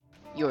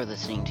You're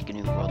listening to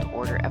GNU World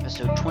Order,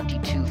 episode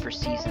 22 for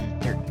season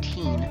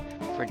 13,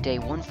 for day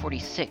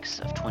 146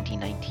 of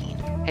 2019.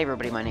 Hey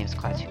everybody, my name is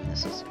Klaatu, and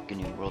this is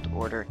GNU World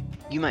Order.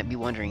 You might be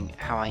wondering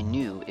how I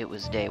knew it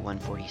was day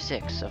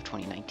 146 of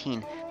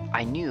 2019.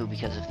 I knew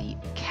because of the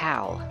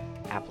cal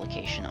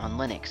application on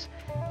Linux,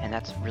 and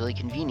that's really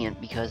convenient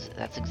because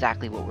that's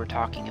exactly what we're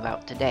talking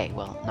about today.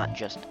 Well, not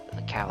just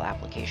the cal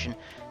application,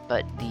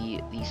 but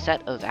the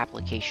set of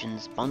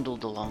applications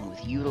bundled along with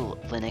util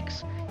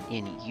Linux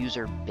in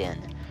user bin,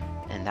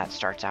 and that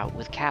starts out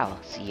with cal,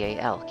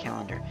 C-A-L,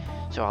 calendar.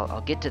 So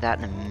I'll get to that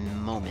in a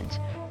moment.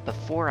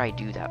 Before I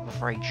do that,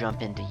 before I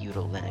jump into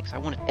util Linux, I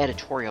want to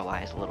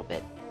editorialize a little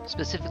bit.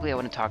 Specifically, I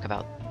want to talk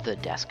about the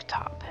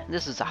desktop.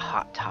 This is a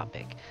hot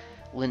topic.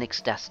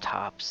 Linux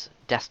desktops,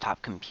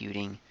 desktop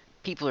computing.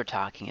 People are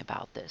talking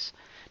about this.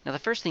 Now, the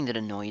first thing that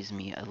annoys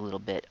me a little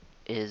bit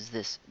is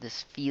this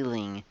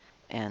feeling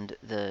and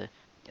the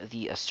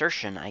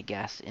assertion, I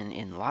guess,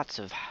 in lots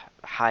of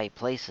high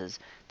places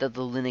that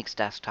the Linux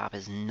desktop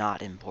is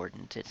not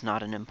important. It's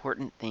not an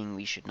important thing.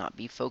 We should not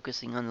be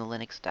focusing on the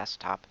Linux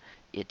desktop.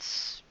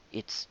 Its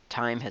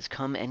time has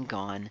come and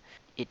gone.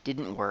 It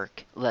didn't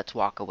work. Let's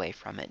walk away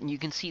from it. And you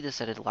can see this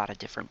at a lot of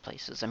different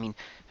places. I mean,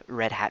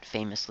 Red Hat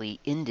famously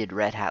ended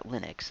Red Hat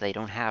Linux. They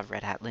don't have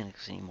Red Hat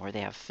Linux anymore.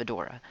 They have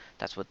Fedora.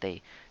 That's what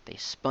they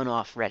spun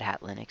off Red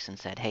Hat Linux and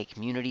said, hey,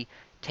 community,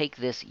 take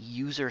this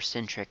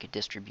user-centric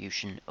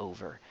distribution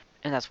over.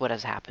 And that's what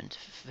has happened.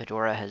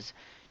 Fedora has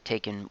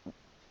taken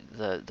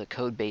the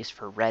code base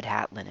for Red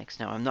Hat Linux.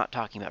 Now, I'm not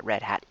talking about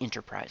Red Hat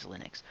Enterprise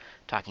Linux.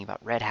 I'm talking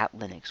about Red Hat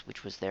Linux,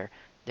 which was their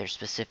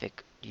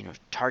specific,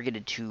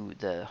 targeted to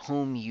the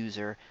home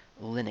user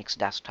Linux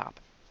desktop.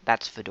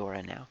 That's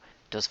Fedora now.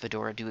 Does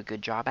Fedora do a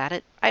good job at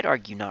it? I'd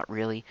argue not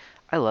really.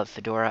 I love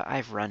Fedora.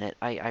 I've run it.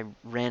 I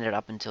ran it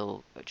up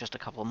until just a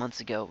couple of months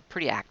ago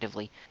pretty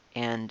actively,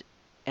 and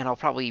I'll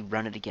probably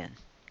run it again.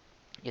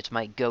 It's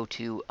my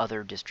go-to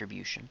other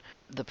distribution.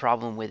 The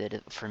problem with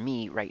it for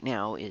me right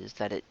now is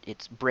that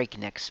it's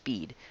breakneck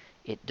speed.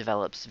 It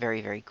develops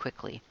very, very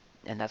quickly,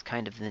 and that's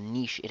kind of the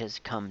niche it has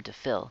come to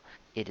fill.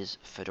 It is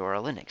Fedora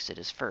Linux. It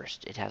is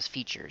first. It has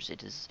features.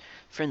 It is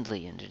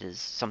friendly, and it is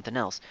something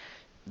else.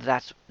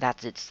 That's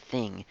its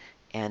thing,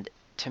 and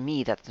to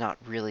me, that's not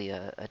really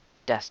a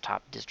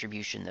desktop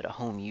distribution that a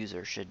home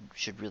user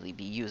should really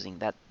be using.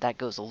 That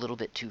goes a little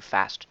bit too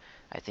fast,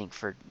 I think,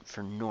 for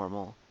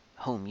normal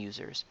home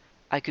users.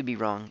 I could be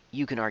wrong.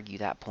 You can argue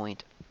that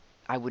point.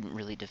 I wouldn't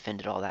really defend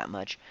it all that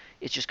much.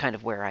 It's just kind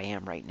of where I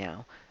am right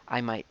now.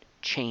 I might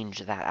change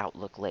that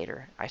outlook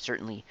later. I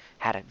certainly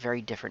had a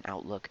very different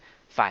outlook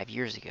 5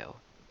 years ago.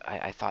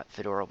 I thought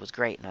Fedora was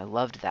great, and I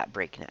loved that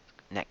breakneck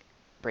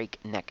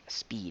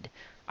speed.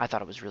 I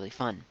thought it was really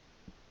fun.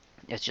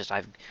 It's just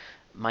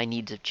my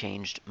needs have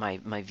changed.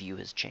 My view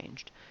has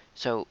changed.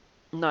 So,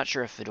 I'm not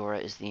sure if Fedora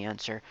is the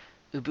answer.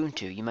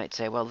 Ubuntu, you might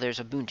say, well, there's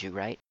Ubuntu,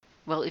 right?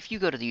 Well, if you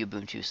go to the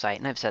Ubuntu site,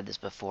 and I've said this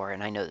before,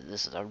 and I know that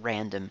this is a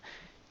random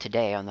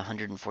today on the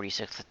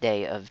 146th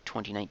day of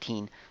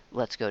 2019,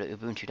 let's go to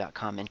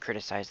ubuntu.com and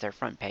criticize their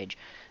front page.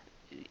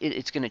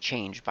 It's going to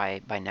change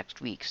by next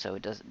week, so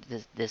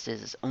this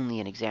is only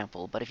an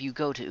example. But if you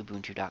go to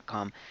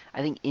ubuntu.com,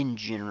 I think in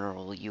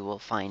general you will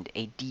find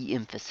a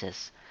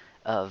de-emphasis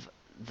of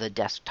the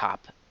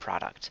desktop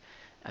product.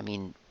 I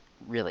mean,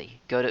 really,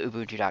 go to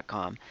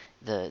ubuntu.com.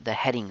 The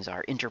headings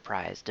are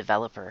enterprise,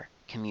 developer,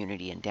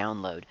 community, and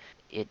download.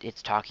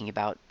 It's talking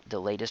about the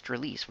latest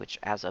release, which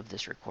as of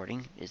this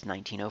recording is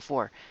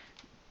 1904.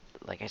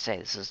 Like I say,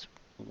 this is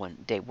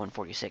day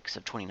 146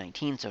 of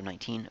 2019, so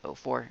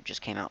 1904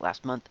 just came out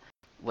last month,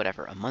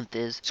 whatever a month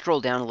is.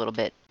 Scroll down a little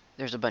bit.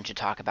 There's a bunch of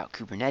talk about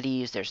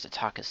Kubernetes, there's the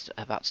talk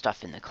about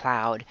stuff in the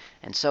cloud,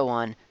 and so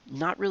on.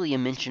 Not really a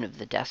mention of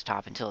the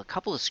desktop until a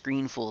couple of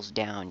screenfuls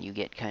down. You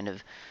get kind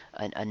of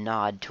a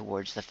nod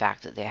towards the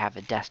fact that they have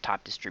a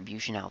desktop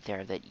distribution out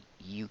there that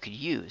you could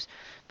use.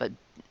 But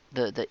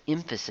the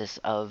emphasis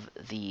of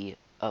the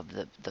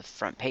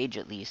front page,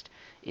 at least,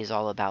 is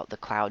all about the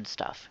cloud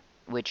stuff,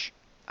 which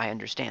I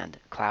understand.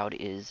 Cloud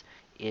is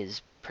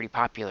pretty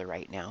popular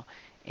right now,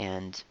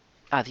 and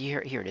here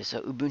it is.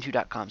 So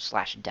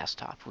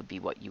ubuntu.com/desktop would be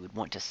what you would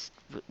want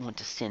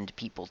to send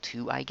people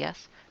to, I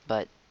guess.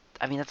 But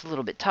I mean, that's a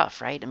little bit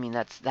tough, right? I mean,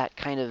 that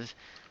kind of,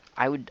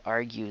 I would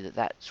argue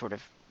that sort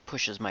of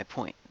pushes my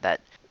point that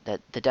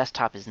the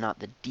desktop is not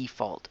the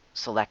default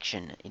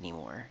selection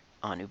anymore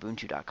on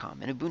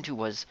ubuntu.com. And Ubuntu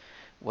was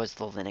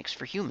the Linux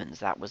for humans.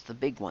 That was the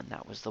big one.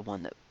 That was the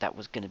one that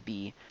was going to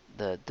be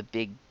the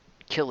big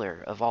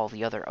killer of all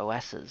the other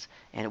OSs,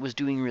 and it was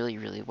doing really,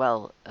 really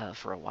well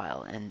for a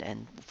while,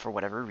 and for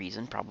whatever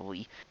reason,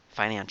 probably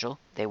financial,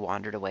 they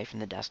wandered away from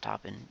the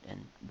desktop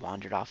and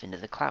wandered off into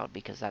the cloud,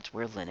 because that's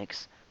where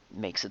Linux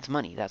makes its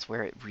money. That's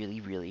where it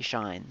really, really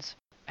shines.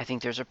 I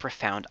think there's a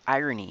profound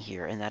irony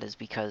here, and that is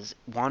because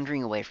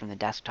wandering away from the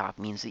desktop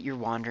means that you're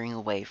wandering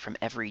away from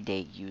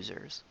everyday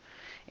users.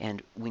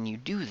 And when you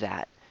do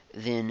that,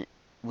 then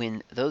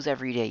when those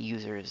everyday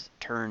users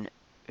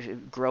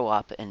grow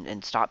up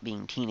and stop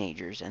being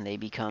teenagers, and they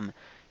become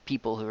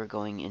people who are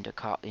going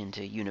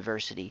into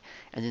university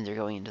and then they're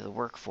going into the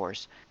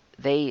workforce,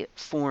 they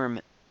form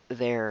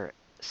their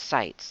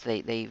sights.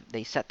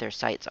 They set their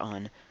sights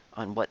on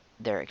what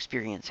their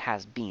experience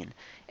has been.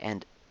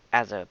 And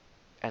as a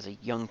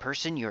young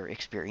person, your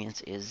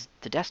experience is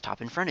the desktop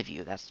in front of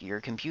you. That's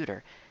your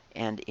computer.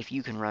 And if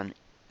you can run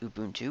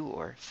Ubuntu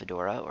or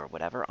Fedora or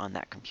whatever on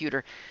that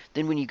computer,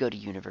 then when you go to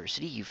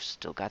university, you've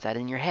still got that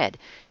in your head.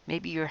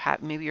 Maybe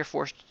you're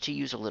forced to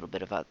use a little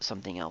bit of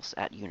something else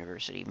at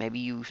university. Maybe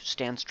you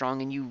stand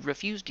strong and you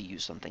refuse to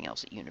use something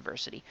else at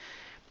university.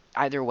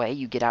 Either way,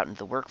 you get out into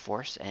the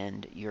workforce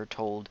and you're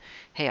told,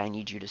 hey, I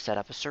need you to set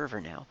up a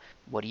server now.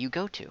 What do you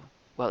go to?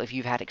 Well, if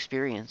you've had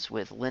experience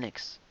with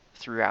Linux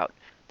throughout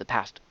the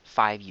past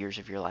 5 years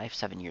of your life,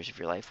 7 years of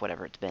your life,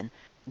 whatever it's been,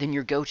 then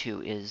your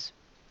go-to is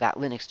that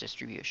Linux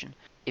distribution.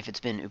 If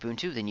it's been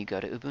Ubuntu, then you go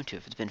to Ubuntu.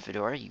 If it's been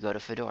Fedora, you go to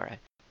Fedora.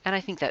 And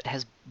I think that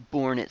has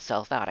borne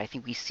itself out. I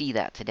think we see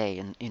that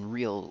today in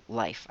real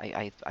life.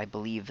 I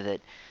believe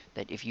that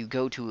if you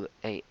go to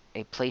a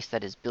place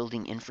that is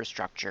building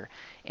infrastructure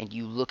and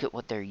you look at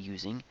what they're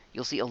using,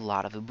 you'll see a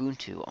lot of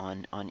Ubuntu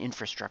on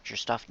infrastructure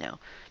stuff now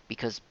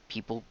because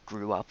people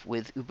grew up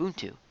with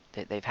Ubuntu.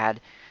 They've had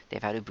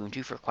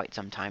Ubuntu for quite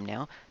some time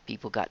now.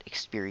 People got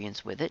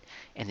experience with it,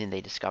 and then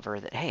they discover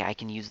that, hey, I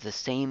can use the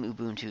same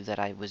Ubuntu that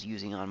I was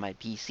using on my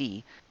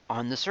PC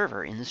on the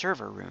server, in the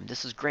server room.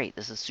 This is great.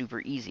 This is super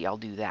easy. I'll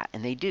do that.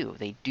 And they do.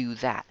 They do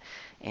that.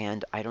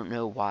 And I don't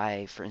know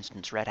why, for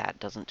instance, Red Hat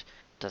doesn't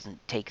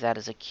take that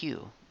as a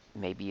cue.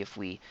 Maybe if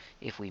we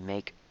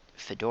make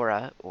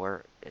Fedora,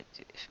 or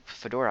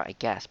Fedora, I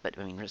guess, but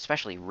I mean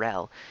especially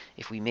RHEL,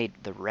 if we made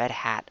the Red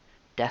Hat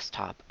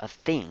desktop a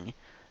thing,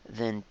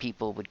 then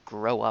people would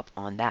grow up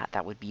on that.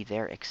 That would be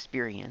their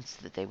experience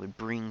that they would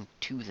bring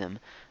to them,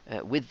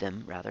 with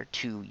them rather,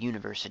 to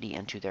university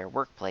and to their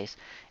workplace,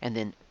 and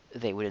then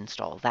they would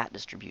install that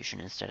distribution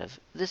instead of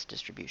this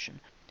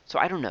distribution. So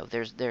I don't know.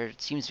 There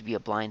seems to be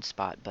a blind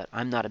spot, but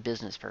I'm not a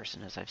business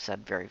person, as I've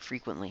said very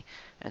frequently,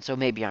 and so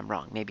maybe I'm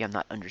wrong. Maybe I'm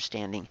not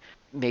understanding.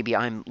 Maybe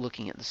I'm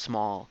looking at the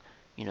small,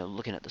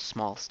 looking at the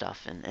small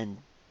stuff, and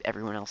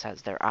everyone else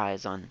has their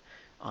eyes on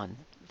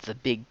the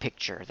big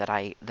picture that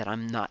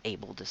I'm not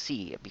able to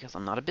see because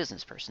I'm not a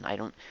business person. I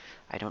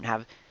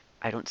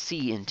don't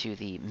see into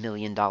the $1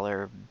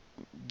 million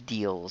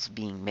deals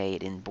being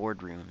made in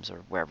boardrooms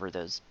or wherever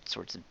those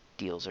sorts of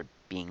deals are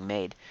being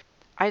made.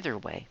 Either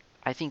way,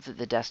 I think that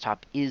the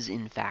desktop is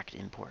in fact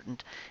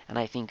important, and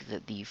I think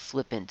that the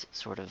flippant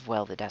sort of,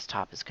 well, the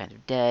desktop is kind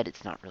of dead,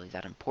 it's not really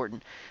that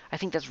important, I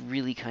think that's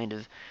really kind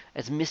of,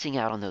 as missing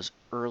out on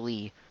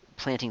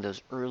planting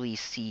those early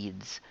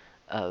seeds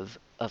of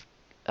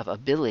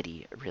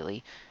ability,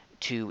 really,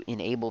 to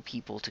enable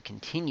people to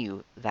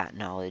continue that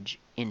knowledge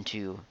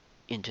into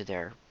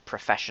their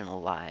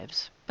professional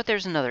lives. But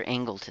there's another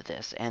angle to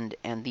this, and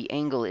the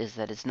angle is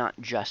that it's not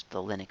just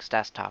the Linux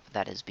desktop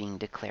that is being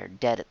declared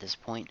dead at this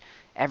point.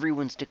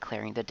 Everyone's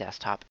declaring the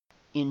desktop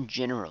in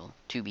general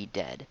to be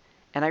dead.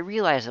 And I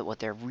realize that what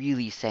they're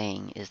really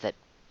saying is that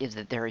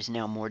there is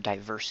now more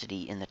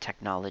diversity in the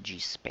technology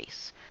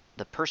space.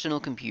 The personal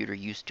computer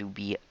used to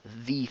be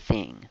the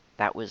thing.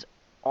 That was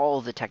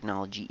all the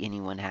technology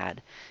anyone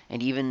had.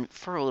 And even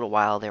for a little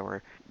while there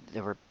were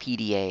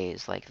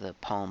PDAs like the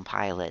Palm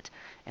Pilot,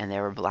 and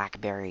there were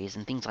Blackberries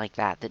and things like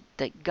that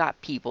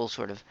got people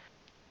sort of,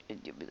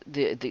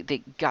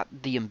 they got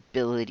the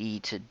ability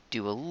to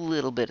do a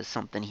little bit of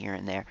something here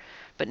and there.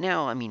 But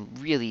now, I mean,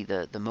 really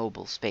the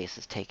mobile space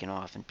has taken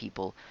off, and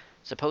people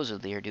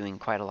supposedly are doing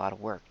quite a lot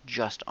of work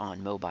just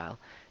on mobile.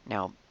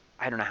 Now,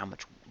 I don't know how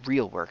much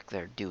real work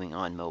they're doing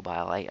on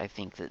mobile. I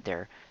think that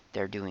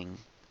they're doing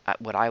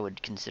what I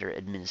would consider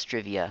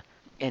administrivia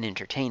and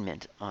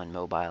entertainment on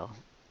mobile.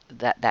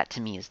 That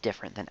to me is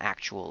different than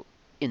actual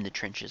in the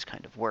trenches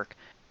kind of work.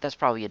 That's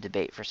probably a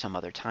debate for some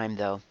other time,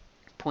 though.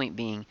 Point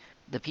being,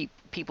 the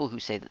people who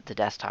say that the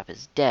desktop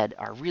is dead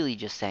are really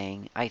just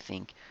saying, I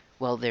think,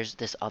 well, there's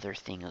this other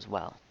thing as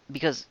well.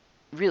 Because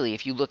really,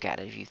 if you look at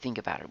it, if you think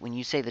about it, when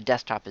you say the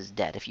desktop is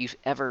dead, if you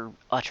ever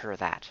utter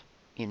that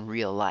in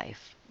real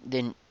life,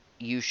 then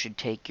you should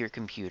take your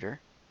computer,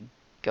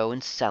 go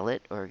and sell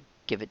it, or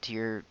give it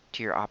to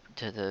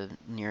the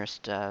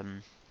nearest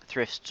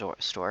thrift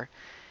store,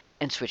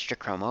 and switch to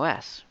Chrome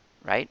OS,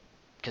 right?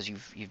 Because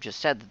you've just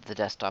said that the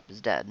desktop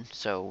is dead,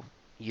 so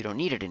you don't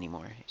need it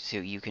anymore. So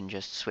you can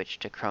just switch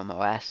to Chrome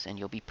OS, and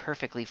you'll be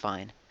perfectly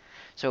fine.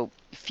 So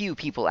few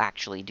people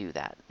actually do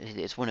that.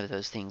 It's one of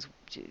those things.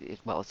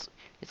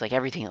 It's like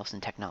everything else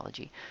in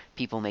technology.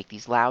 People make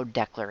these loud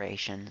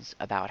declarations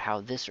about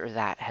how this or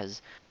that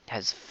has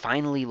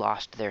finally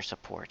lost their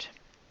support,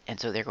 and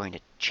so they're going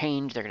to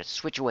change. They're going to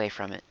switch away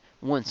from it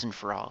once and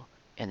for all.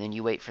 And then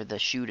you wait for the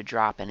shoe to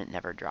drop, and it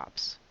never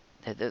drops.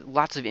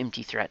 Lots of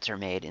empty threats are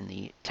made in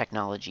the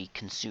technology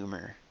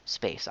consumer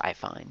space, I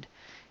find.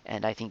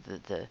 And I think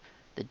that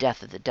the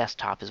death of the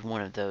desktop is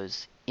one of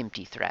those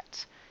empty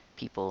threats.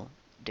 People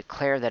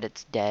declare that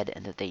it's dead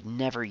and that they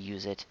never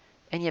use it,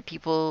 and yet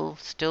people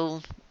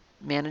still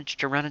manage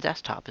to run a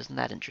desktop. Isn't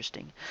that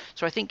interesting?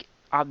 So I think,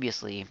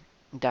 obviously,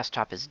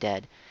 desktop is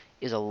dead,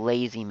 is a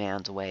lazy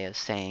man's way of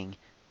saying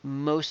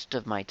most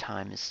of my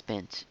time is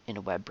spent in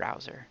a web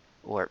browser,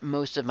 or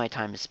most of my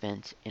time is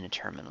spent in a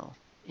terminal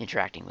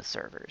interacting with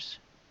servers.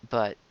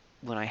 But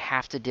when I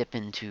have to dip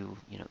into,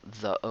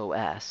 the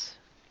OS,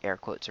 air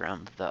quotes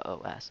around the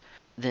OS,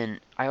 then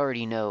I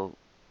already know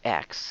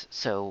X,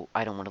 so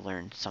I don't want to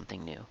learn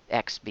something new.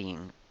 X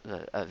being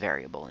a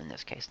variable in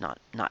this case, not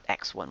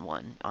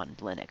X11 on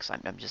Linux.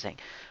 I'm just saying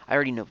I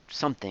already know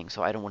something,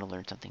 so I don't want to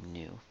learn something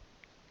new.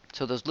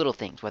 So those little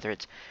things, whether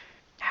it's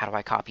how do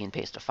I copy and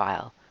paste a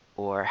file,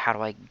 or how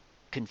do I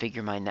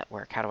configure my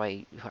network, how do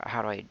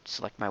I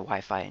select my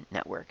Wi-Fi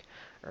network,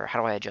 or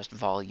how do I adjust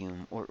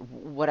volume, or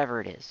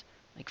whatever it is.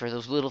 Like for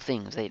those little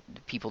things,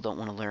 people don't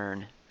want to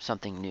learn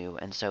something new,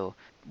 and so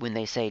when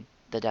they say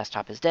the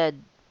desktop is dead,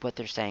 what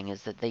they're saying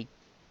is that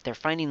they're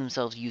finding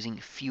themselves using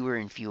fewer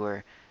and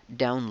fewer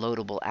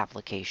downloadable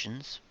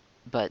applications,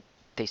 but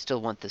they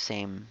still want the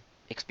same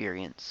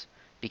experience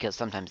because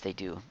sometimes they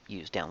do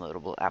use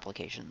downloadable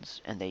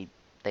applications and they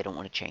don't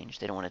want to change.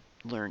 They don't want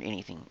to learn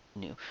anything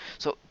new.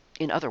 So,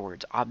 in other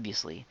words,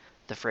 obviously,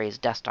 the phrase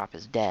desktop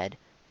is dead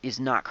is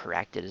not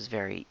correct. It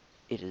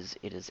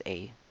is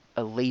a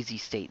lazy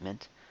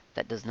statement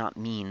that does not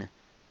mean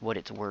what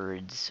its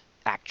words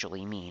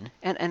actually mean.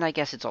 And I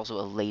guess it's also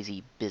a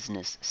lazy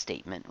business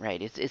statement,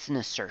 right? It's an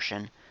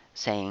assertion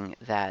saying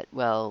that,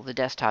 well, the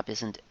desktop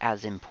isn't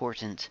as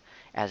important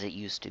as it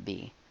used to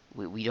be.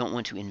 We don't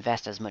want to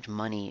invest as much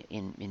money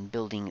in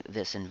building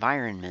this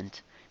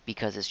environment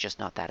because it's just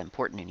not that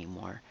important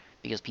anymore.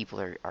 Because people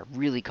are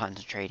really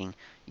concentrating,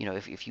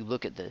 if you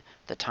look at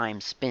the time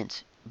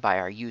spent by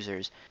our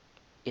users,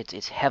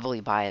 it's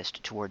heavily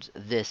biased towards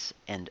this,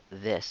 and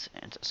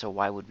so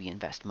why would we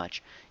invest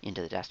much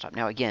into the desktop?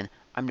 Now, again,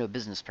 I'm no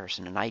business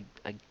person, and I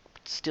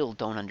still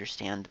don't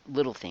understand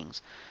little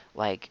things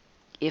like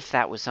if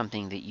that was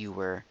something that you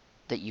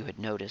had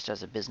noticed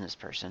as a business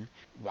person,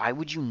 why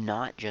would you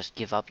not just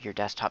give up your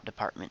desktop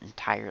department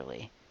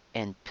entirely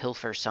and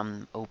pilfer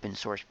some open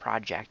source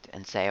project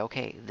and say,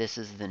 okay, this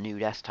is the new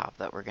desktop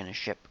that we're going to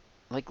ship?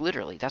 Like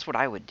literally, that's what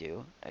I would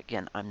do.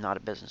 Again, I'm not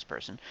a business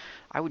person.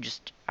 I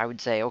would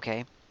say,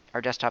 okay,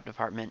 our desktop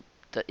department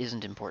that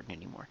isn't important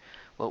anymore.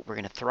 Well, we're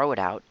going to throw it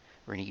out.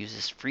 We're going to use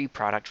this free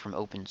product from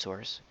open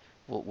source.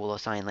 We'll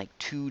assign like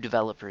 2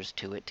 developers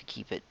to it to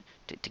keep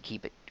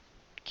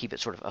it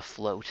sort of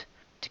afloat,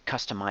 to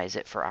customize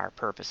it for our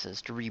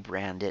purposes, to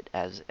rebrand it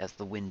as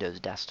the Windows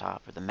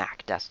desktop or the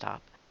Mac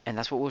desktop. And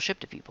that's what we'll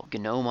ship to people.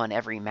 GNOME on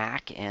every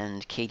Mac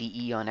and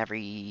KDE on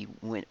every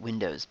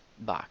Windows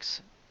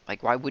box.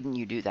 Like, why wouldn't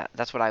you do that?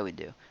 That's what I would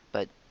do,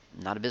 but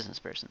I'm not a business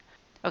person.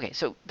 Okay,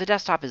 so the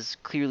desktop is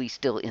clearly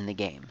still in the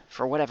game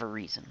for whatever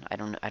reason. I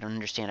don't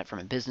understand it from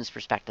a business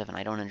perspective, and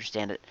I don't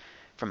understand it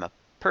from a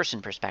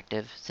person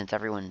perspective, since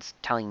everyone's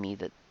telling me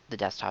that the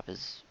desktop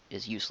is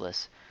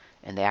useless,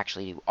 and they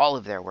actually do all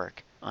of their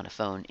work on a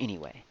phone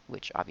anyway,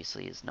 which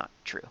obviously is not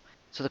true.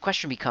 So the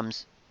question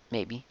becomes,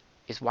 maybe,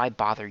 is why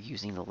bother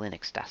using the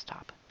Linux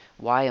desktop?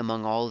 Why,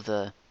 among all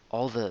the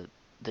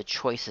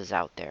choices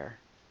out there,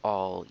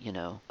 all,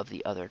 of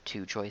the other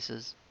 2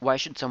 choices, why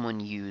should someone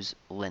use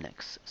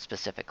Linux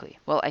specifically?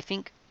 Well, I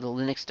think the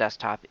Linux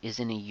desktop is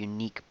in a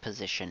unique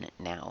position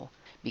now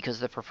because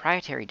the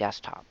proprietary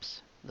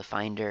desktops, the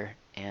Finder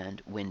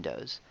and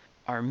Windows,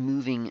 are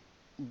moving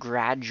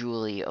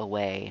gradually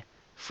away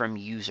from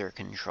user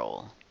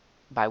control,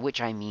 by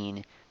which I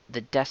mean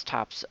the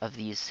desktops of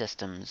these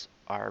systems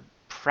are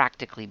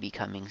practically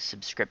becoming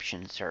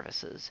subscription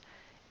services.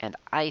 And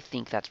I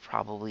think that's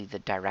probably the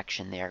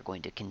direction they are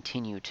going to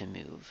continue to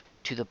move,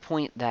 to the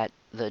point that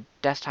the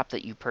desktop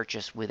that you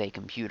purchase with a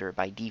computer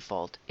by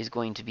default is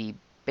going to be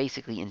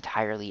basically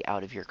entirely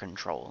out of your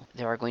control.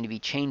 There are going to be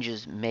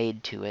changes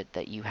made to it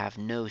that you have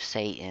no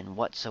say in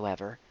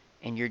whatsoever,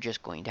 and you're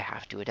just going to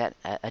have to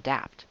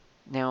adapt.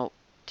 Now,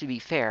 to be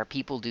fair,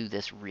 people do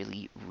this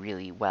really,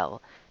 really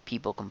well.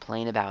 People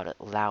complain about it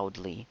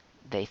loudly.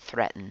 They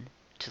threaten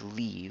to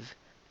leave.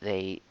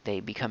 They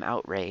become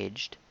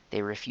outraged.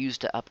 They refuse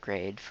to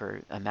upgrade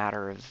for a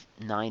matter of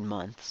 9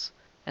 months,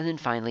 and then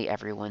finally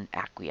everyone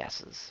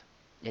acquiesces.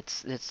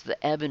 It's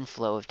the ebb and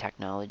flow of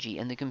technology,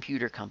 and the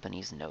computer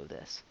companies know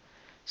this.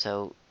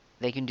 So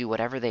they can do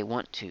whatever they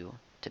want to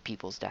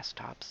people's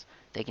desktops.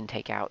 They can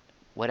take out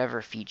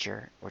whatever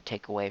feature or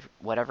take away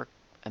whatever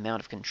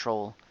amount of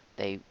control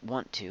they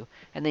want to,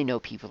 and they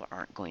know people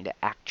aren't going to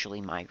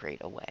actually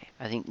migrate away.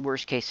 I think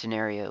worst case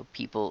scenario,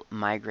 people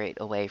migrate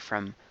away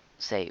from,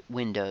 say,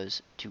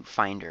 Windows to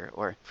Finder,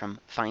 or from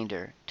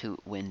Finder to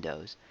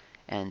Windows,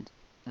 and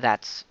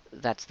that's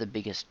the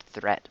biggest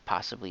threat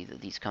possibly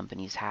that these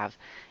companies have,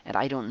 and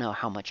I don't know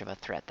how much of a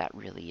threat that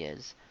really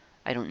is.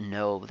 I don't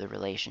know the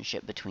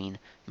relationship between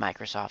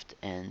Microsoft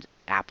and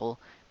Apple,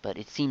 but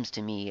it seems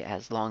to me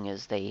as long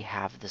as they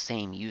have the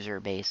same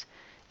user base,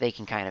 they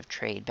can kind of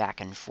trade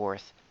back and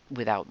forth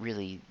without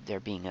really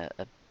there being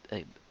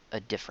a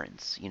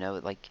difference.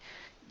 Like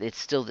it's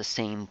still the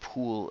same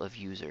pool of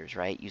users,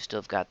 right? You still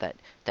have got that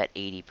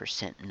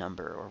 80%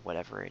 number or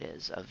whatever it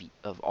is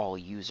of all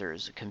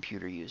users,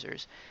 computer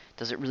users.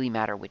 Does it really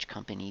matter which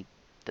company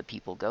the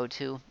people go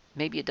to.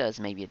 Maybe it does,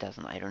 maybe it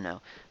doesn't, I don't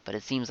know. But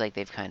it seems like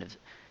they've kind of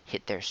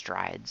hit their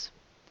strides.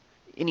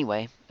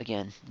 Anyway,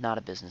 again, not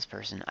a business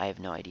person. I have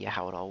no idea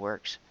how it all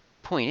works.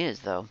 Point is,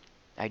 though,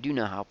 I do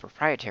know how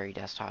proprietary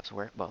desktops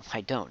work. Well,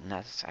 I don't, and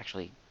that's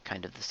actually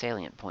kind of the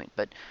salient point.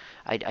 But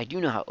I do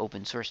know how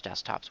open source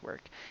desktops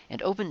work.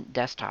 And open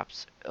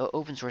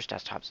source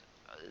desktops,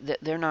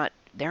 they're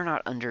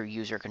not under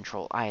user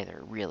control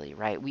either, really,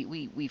 right?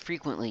 We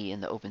frequently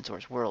in the open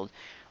source world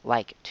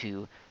like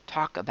to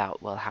talk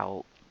about, well,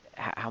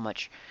 how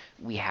much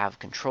we have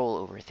control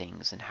over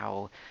things and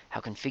how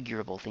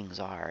configurable things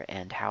are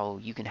and how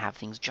you can have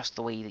things just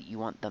the way that you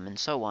want them and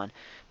so on.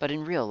 But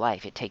in real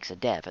life, it takes a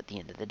dev at the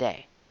end of the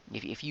day.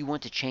 If you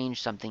want to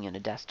change something in a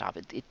desktop,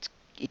 it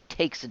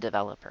takes a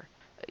developer.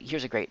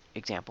 Here's a great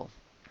example.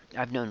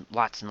 I've known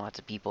lots and lots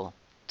of people.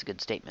 It's a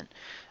good statement.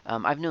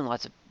 I've known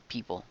lots of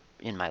people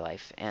in my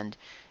life, and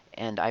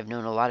I've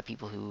known a lot of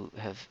people who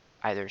have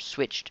either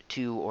switched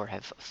to or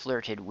have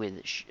flirted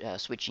with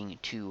switching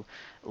to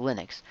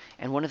Linux.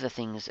 And one of the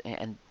things,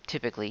 and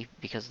typically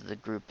because of the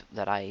group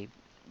that I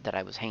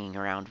was hanging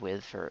around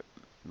with for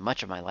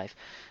much of my life,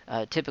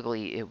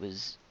 typically it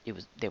was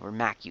they were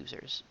Mac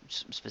users,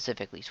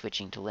 specifically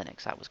switching to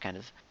Linux. That was kind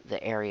of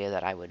the area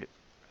that I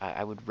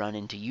would run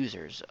into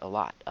users a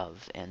lot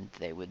of, and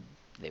they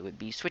would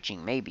be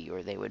switching maybe,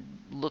 or they would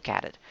look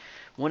at it.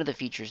 One of the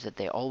features that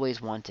they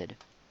always wanted,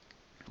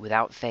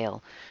 without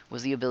fail,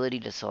 was the ability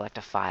to select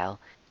a file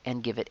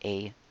and give it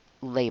a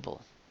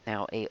label.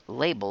 Now, a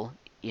label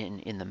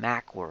in the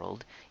Mac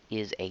world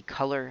is a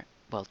color,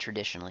 well,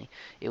 traditionally,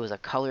 it was a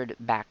colored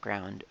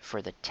background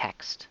for the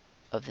text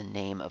of the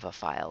name of a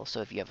file.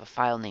 So if you have a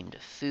file named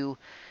foo,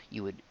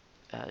 you would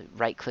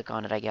right click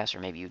on it, I guess, or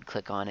maybe you'd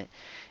click on it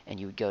and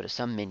you would go to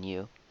some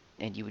menu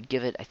and you would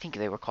give it, I think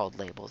they were called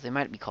labels. They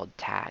might be called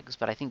tags,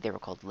 but I think they were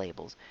called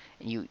labels.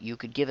 And you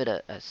could give it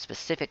a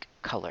specific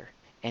color,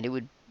 and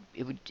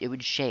it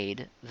would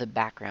shade the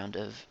background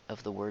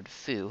of the word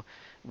foo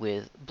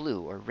with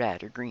blue or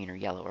red or green or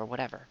yellow or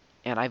whatever.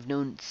 And I've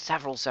known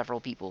several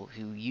people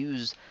who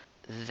use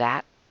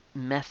that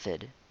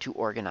method to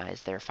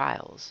organize their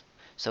files.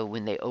 So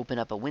when they open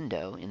up a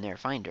window in their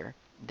Finder,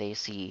 they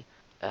see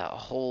a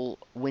whole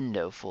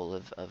window full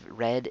of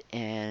red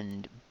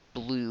and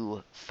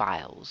blue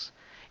files.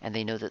 And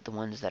they know that the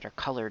ones that are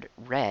colored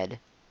red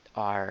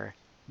are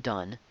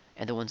done,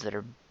 and the ones that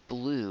are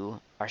blue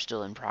are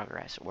still in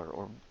progress,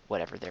 or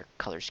whatever their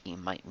color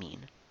scheme might mean.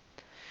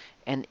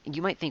 And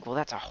you might think, well,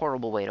 that's a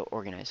horrible way to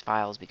organize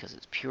files because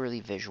it's purely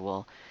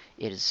visual.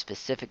 It is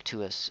specific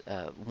to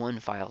one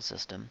file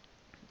system,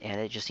 and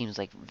it just seems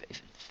like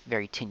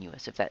very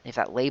tenuous. If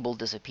that label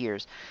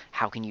disappears,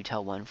 how can you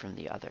tell one from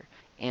the other?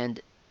 And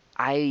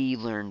I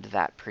learned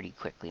that pretty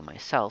quickly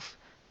myself,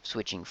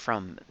 switching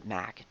from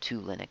Mac to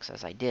Linux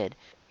as I did.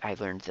 I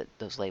learned that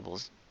those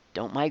labels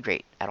don't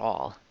migrate at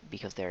all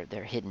because they're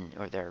hidden,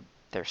 or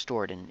they're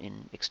stored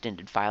in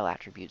extended file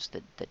attributes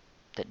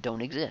that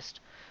don't exist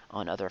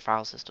on other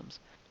file systems.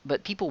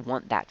 But people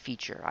want that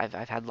feature. I've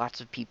had lots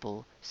of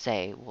people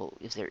say, well,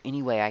 is there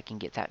any way I can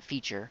get that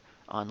feature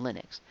on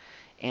Linux?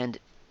 And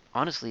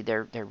honestly,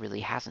 there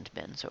really hasn't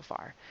been so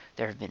far.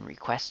 There have been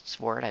requests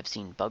for it. I've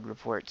seen bug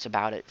reports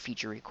about it,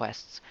 feature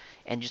requests,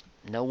 and just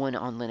no one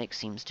on Linux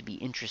seems to be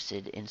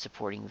interested in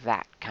supporting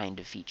that kind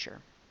of feature.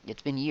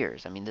 It's been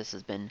years. I mean, this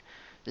has been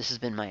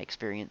my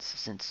experience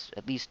since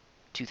at least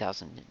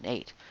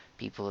 2008.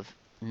 People have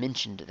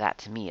mentioned that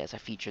to me as a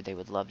feature they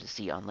would love to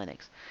see on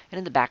Linux. And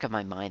in the back of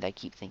my mind, I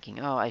keep thinking,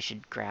 oh, I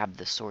should grab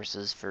the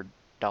sources for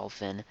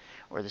Dolphin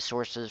or the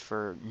sources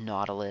for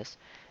Nautilus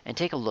and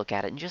take a look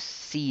at it and just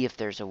see if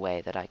there's a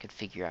way that I could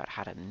figure out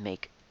how to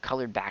make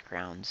colored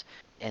backgrounds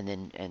and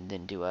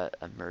then do a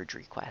merge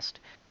request.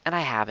 And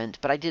I haven't,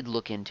 but I did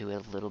look into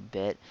it a little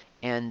bit,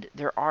 and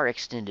there are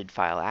extended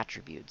file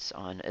attributes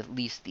on at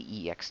least the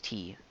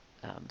ext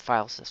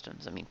file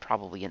systems. I mean,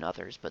 probably in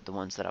others, but the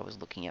ones that I was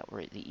looking at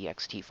were the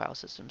ext file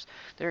systems.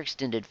 They're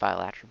extended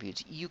file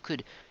attributes. You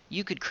could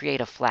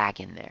create a flag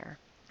in there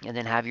and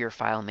then have your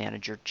file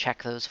manager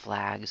check those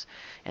flags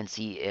and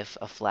see if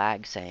a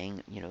flag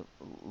saying,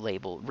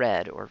 label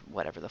red or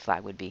whatever the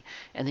flag would be,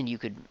 and then you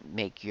could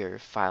make your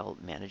file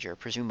manager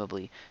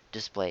presumably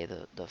display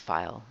the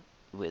file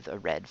with a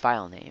red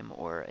file name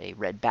or a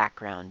red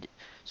background.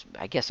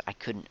 I guess I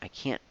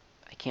can't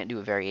do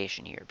a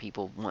variation here.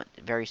 People want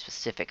very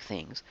specific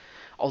things.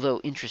 Although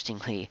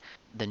interestingly,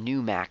 the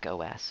new Mac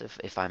OS,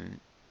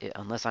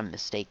 unless I'm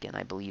mistaken,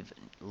 I believe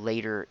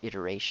later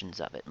iterations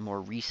of it,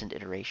 more recent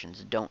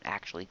iterations, don't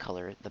actually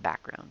color the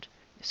background.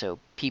 So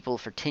people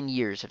for 10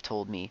 years have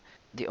told me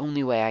the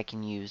only way I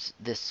can use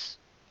this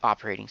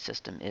operating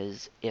system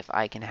is if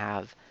I can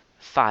have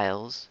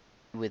files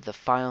with the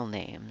file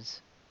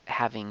names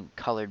having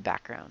colored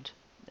background.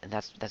 And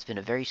that's been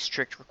a very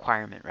strict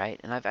requirement, right?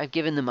 And I've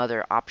given them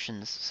other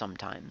options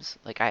sometimes.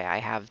 Like I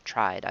have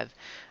tried. I've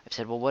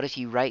said, well, what if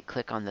you right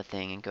click on the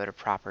thing and go to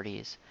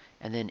properties,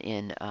 and then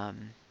in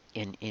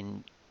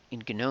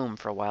GNOME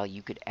for a while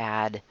you could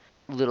add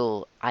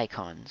little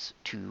icons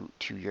to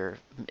your,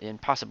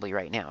 and possibly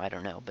right now, I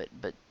don't know,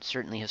 but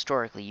certainly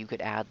historically you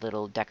could add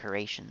little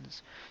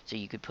decorations. So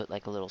you could put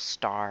like a little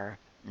star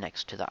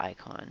next to the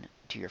icon,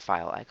 to your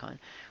file icon,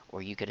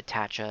 or you could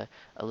attach a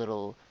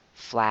little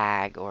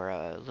flag or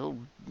a little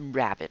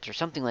rabbit or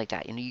something like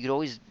that. You could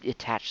always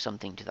attach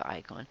something to the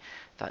icon.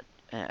 Thought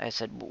I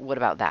said, what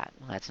about that?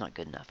 Well, that's not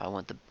good enough. I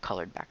want the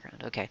colored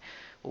background. Okay,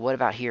 well, what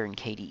about here in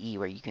KDE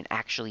where you can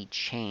actually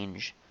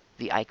change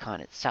the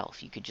icon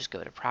itself? You could just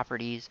go to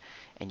properties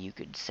and you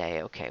could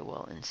say, okay,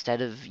 well,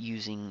 instead of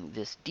using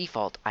this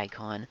default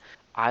icon,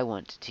 I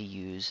want to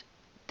use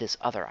this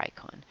other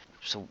icon.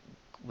 So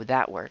would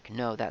that work?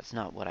 No, that's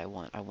not what I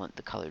want. I want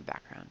the colored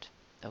background.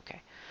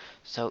 Okay.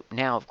 So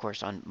now, of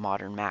course, on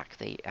modern Mac,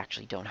 they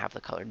actually don't have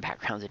the colored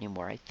backgrounds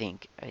anymore, I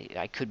think.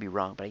 I could be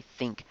wrong, but I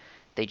think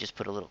they just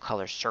put a little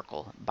color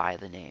circle by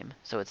the name.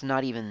 So it's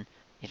not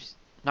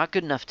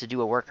good enough to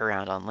do a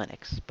workaround on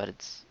Linux, but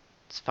it's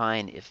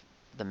fine if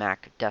the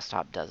Mac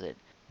desktop does it,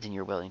 then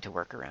you're willing to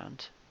work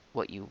around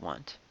what you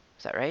want.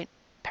 Is that right?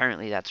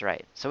 Apparently that's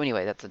right. So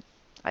anyway,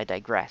 I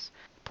digress.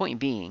 Point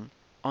being,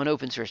 on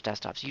open source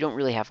desktops, you don't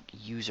really have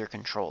user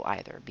control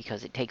either,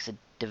 because it takes a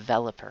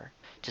developer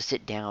to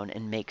sit down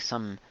and make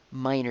some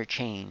minor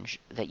change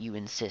that you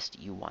insist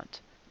you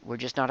want. We're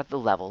just not at the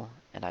level,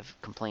 and I've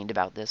complained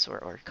about this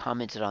or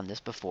commented on this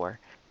before,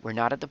 we're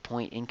not at the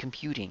point in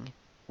computing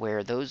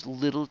where those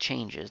little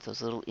changes,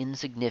 those little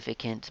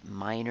insignificant,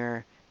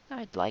 minor,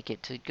 I'd like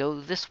it to go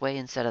this way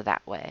instead of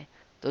that way,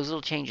 those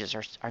little changes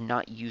are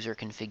not user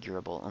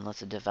configurable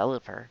unless a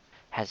developer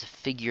has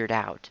figured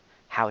out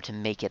how to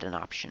make it an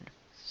option.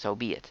 So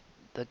be it.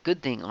 The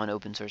good thing on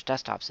open source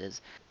desktops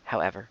is,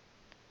 however,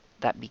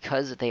 that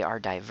because they are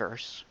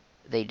diverse,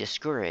 they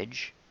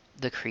discourage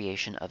the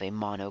creation of a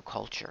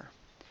monoculture.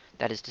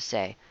 That is to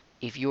say,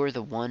 if you're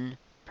the one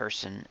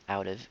person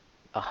out of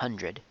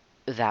 100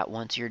 that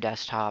wants your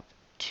desktop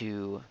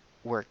to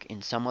work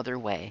in some other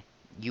way,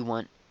 you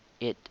want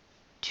it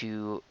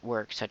to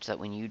work such that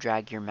when you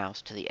drag your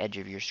mouse to the edge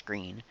of your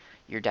screen,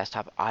 your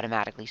desktop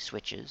automatically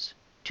switches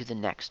to the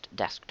next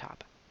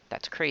desktop.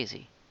 That's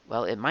crazy.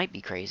 Well, it might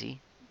be crazy,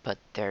 but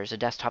there's a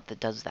desktop that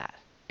does that.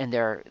 And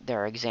there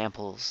are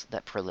examples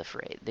that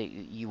proliferate.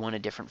 You want a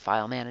different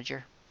file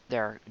manager?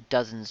 There are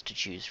dozens to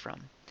choose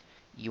from.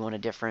 You want a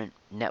different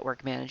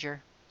network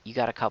manager? You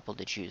got a couple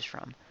to choose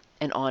from.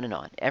 And on and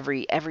on.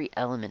 Every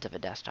element of a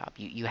desktop,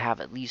 you have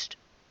at least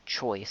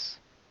choice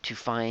to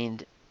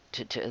find,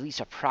 to at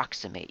least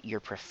approximate your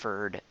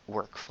preferred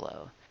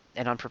workflow.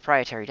 And on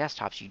proprietary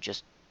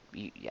desktops,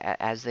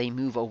 as they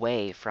move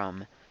away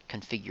from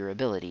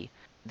configurability,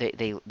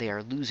 they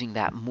are losing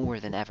that more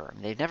than ever.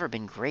 They've never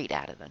been great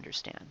at it,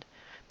 understand,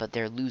 but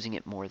they're losing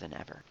it more than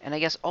ever. And I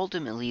guess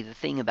ultimately the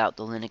thing about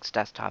the Linux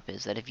desktop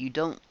is that if you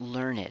don't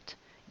learn it,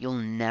 you'll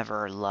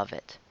never love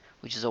it,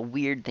 which is a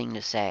weird thing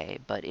to say,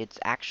 but it's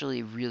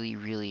actually really,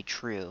 really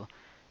true.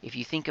 If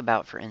you think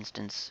about, for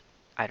instance,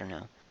 I don't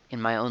know,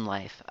 in my own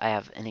life, I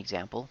have an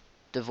example,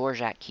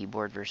 Dvorak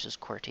keyboard versus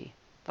QWERTY.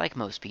 Like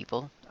most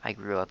people, I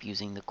grew up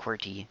using the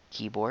QWERTY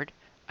keyboard.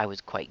 I was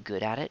quite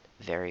good at it,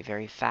 very,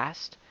 very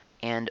fast.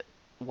 And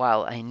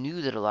while I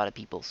knew that a lot of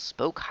people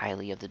spoke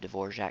highly of the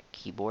Dvorak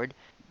keyboard,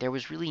 there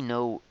was really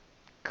no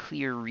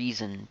clear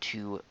reason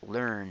to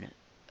learn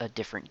a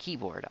different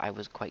keyboard. I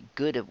was quite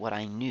good at what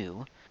I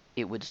knew.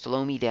 It would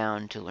slow me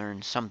down to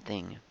learn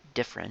something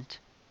different,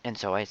 and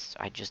so I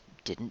just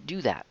didn't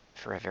do that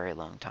for a very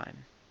long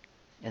time.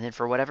 And then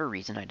for whatever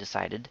reason, I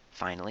decided,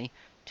 finally,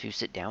 to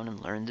sit down and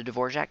learn the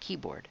Dvorak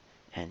keyboard.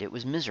 And it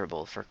was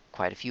miserable for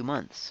quite a few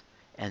months.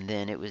 And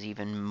then it was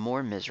even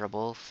more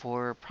miserable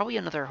for probably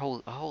a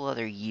whole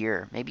other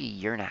year, maybe a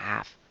year and a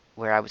half,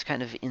 where I was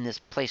kind of in this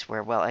place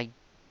where, well, I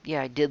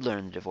did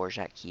learn the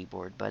Dvorak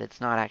keyboard, but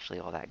it's not actually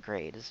all that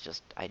great.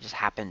 I just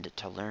happened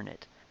to learn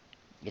it.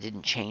 It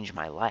didn't change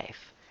my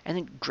life. And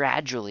then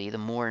gradually, the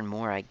more and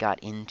more I got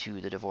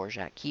into the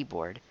Dvorak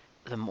keyboard,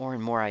 the more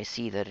and more I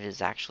see that it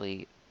is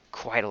actually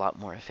quite a lot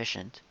more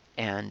efficient.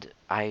 And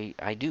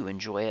I do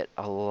enjoy it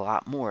a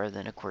lot more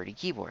than a QWERTY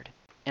keyboard.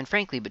 And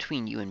frankly,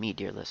 between you and me,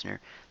 dear listener,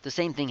 the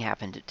same thing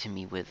happened to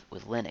me with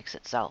Linux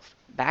itself.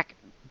 Back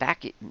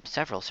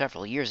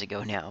several years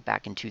ago now,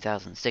 back in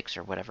 2006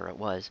 or whatever it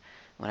was,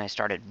 when I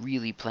started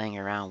really playing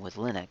around with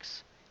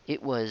Linux,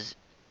 it was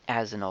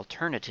as an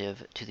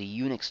alternative to the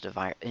Unix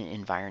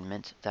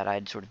environment that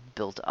I'd sort of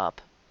built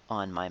up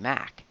on my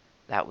Mac.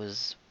 That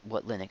was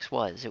what Linux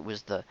was. It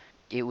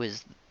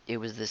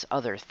was this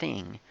other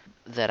thing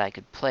that I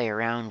could play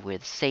around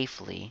with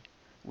safely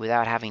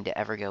without having to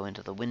ever go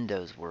into the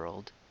Windows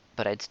world,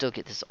 but I'd still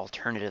get this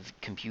alternative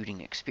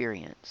computing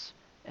experience.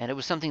 And it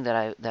was something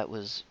that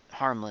was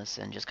harmless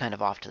and just kind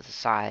of off to the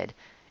side,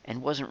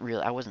 and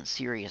I wasn't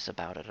serious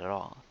about it at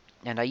all.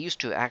 And I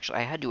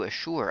had to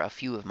assure a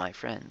few of my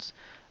friends,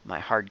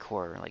 my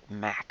hardcore like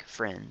Mac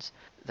friends,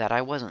 that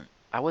I wasn't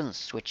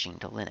switching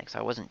to Linux.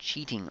 I wasn't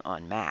cheating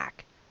on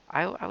Mac.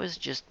 I was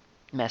just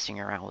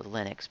messing around with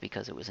Linux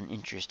because it was an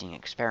interesting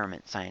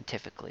experiment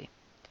scientifically.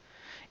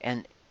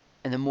 And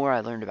And the more I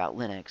learned about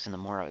Linux and the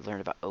more I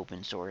learned about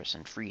open source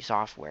and free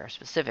software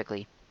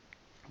specifically,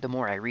 the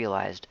more I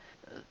realized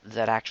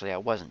that actually I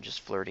wasn't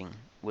just flirting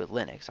with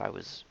Linux. I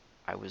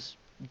was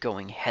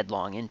going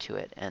headlong into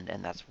it, and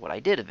that's what I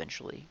did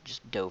eventually.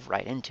 Just dove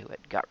right into it,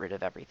 got rid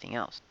of everything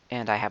else.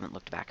 And I haven't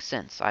looked back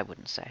since, I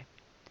wouldn't say.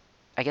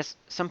 I guess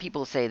some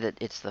people say that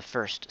it's the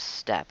first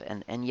step,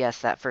 and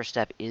yes, that first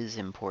step is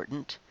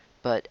important,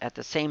 but at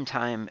the same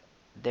time,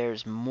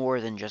 there's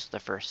more than just the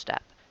first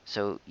step.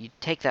 So you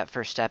take that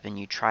first step and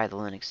you try the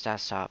Linux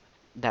desktop,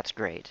 that's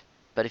great.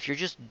 But if you're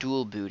just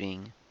dual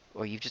booting,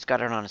 or you've just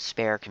got it on a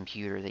spare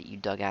computer that you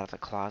dug out of the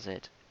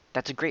closet,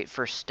 that's a great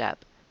first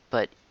step.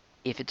 But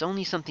if it's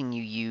only something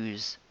you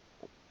use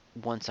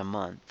once a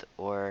month,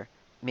 or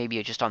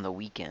maybe just on the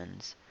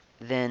weekends,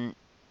 then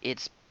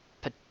it's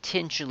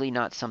potentially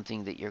not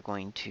something that you're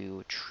going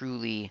to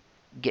truly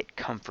get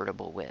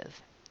comfortable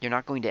with. You're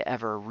not going to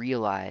ever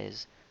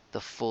realize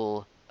the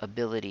full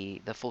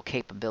ability, the full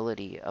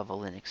capability of a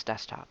Linux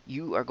desktop.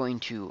 You are going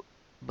to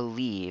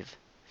believe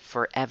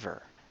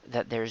forever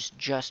that there's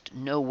just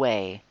no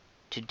way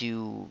to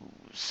do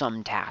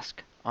some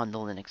task on the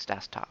Linux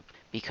desktop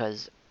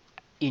because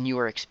in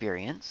your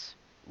experience,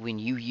 when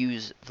you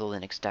use the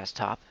Linux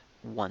desktop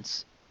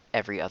once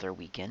every other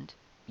weekend,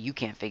 you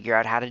can't figure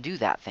out how to do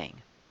that thing.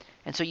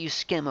 And so you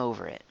skim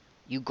over it.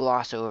 You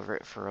gloss over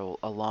it for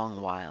a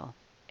long while.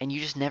 And you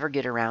just never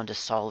get around to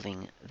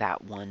solving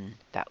that one,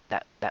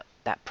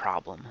 that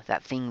problem,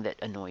 that thing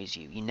that annoys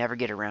you. You never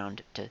get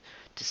around to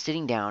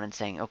sitting down and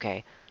saying,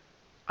 okay,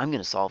 I'm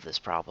going to solve this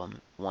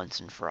problem once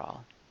and for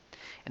all.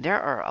 And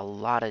there are a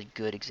lot of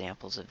good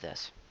examples of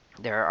this.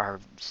 There are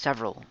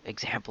several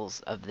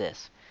examples of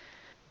this,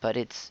 but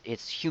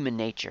it's human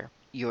nature.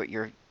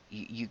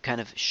 You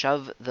kind of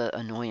shove the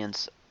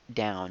annoyance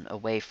down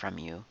away from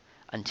you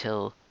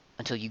until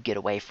you get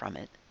away from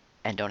it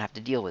and don't have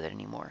to deal with it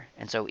anymore.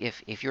 And so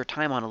if your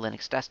time on a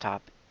Linux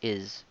desktop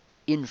is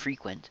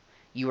infrequent,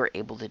 you are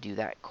able to do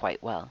that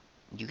quite well.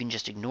 You can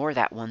just ignore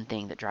that one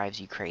thing that drives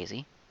you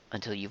crazy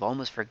until you've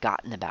almost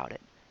forgotten about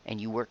it and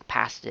you work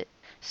past it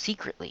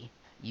secretly.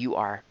 You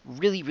are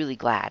really, really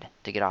glad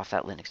to get off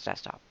that Linux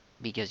desktop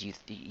because you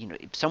know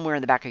somewhere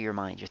in the back of your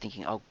mind you're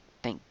thinking, oh,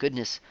 thank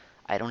goodness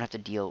I don't have to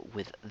deal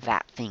with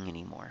that thing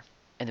anymore.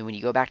 And then when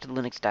you go back to the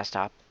Linux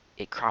desktop,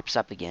 it crops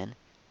up again,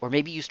 or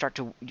maybe you start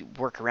to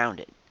work around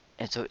it,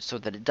 and so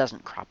that it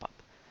doesn't crop up.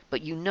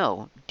 But you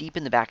know, deep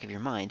in the back of your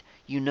mind,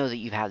 you know that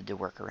you've had to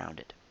work around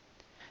it.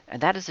 And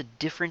that is a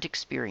different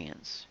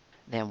experience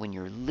than when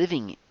you're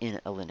living in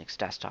a Linux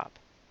desktop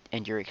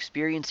and you're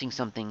experiencing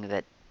something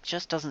that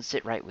just doesn't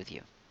sit right with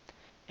you.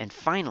 And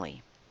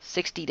finally,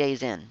 60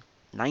 days in,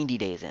 90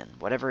 days in,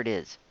 whatever it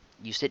is,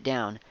 you sit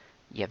down,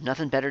 you have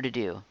nothing better to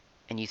do,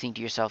 and you think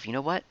to yourself, you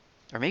know what?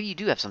 Or maybe you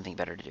do have something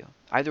better to do.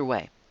 Either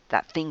way,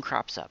 that thing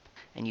crops up,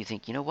 and you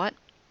think, you know what?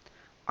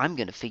 I'm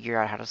going to figure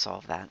out how to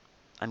solve that.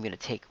 I'm going to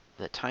take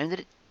the time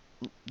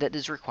that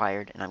is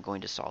required, and I'm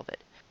going to solve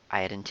it.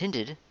 I had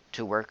intended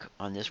to work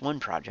on this one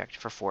project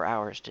for 4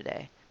 hours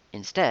today.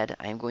 Instead,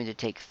 I am going to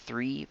take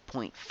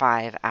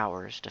 3.5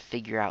 hours to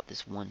figure out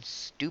this one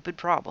stupid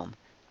problem.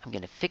 I'm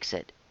going to fix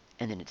it,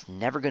 and then it's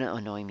never going to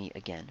annoy me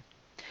again.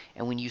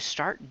 And when you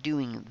start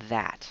doing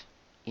that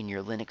in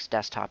your Linux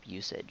desktop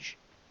usage,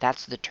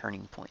 that's the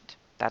turning point.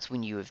 That's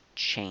when you have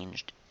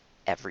changed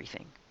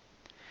everything.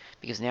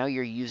 Because now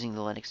you're using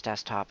the Linux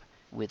desktop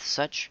with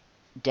such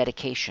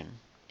dedication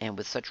and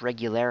with such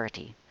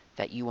regularity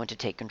that you want to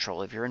take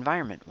control of your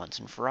environment once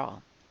and for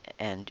all.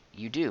 And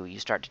you do. You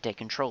start to take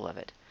control of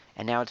it.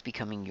 And now it's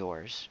becoming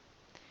yours.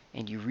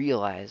 And you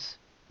realize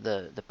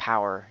the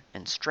power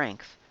and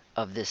strength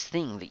of this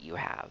thing that you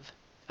have,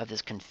 of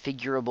this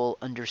configurable,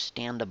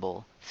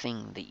 understandable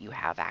thing that you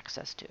have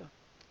access to.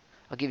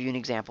 I'll give you an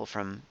example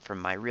from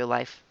my real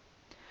life.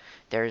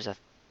 There's a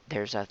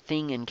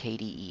thing in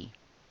KDE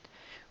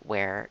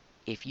where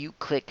if you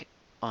click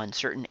on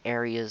certain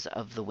areas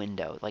of the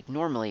window, like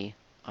normally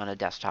on a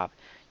desktop,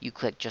 you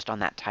click just on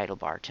that title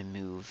bar to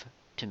move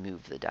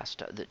the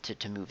desktop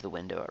to move the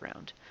window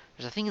around.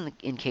 There's a thing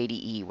in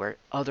KDE where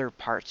other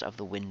parts of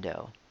the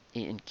window,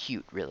 in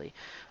Qt really,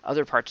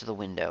 other parts of the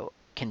window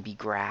can be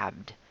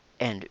grabbed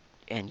and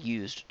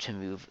used to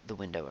move the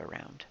window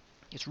around.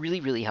 It's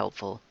really, really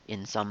helpful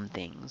in some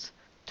things,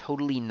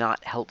 totally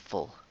not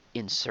helpful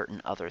in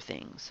certain other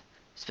things,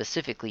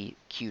 specifically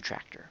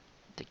QTractor.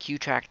 The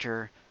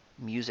QTractor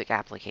music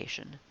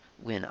application,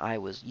 when I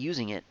was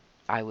using it,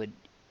 I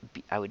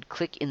would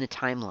click in the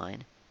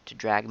timeline to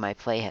drag my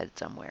playhead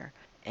somewhere,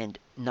 and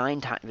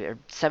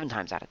 7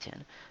 times out of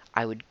 10,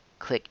 I would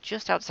click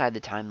just outside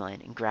the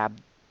timeline and grab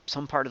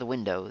some part of the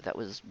window that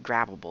was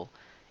grabbable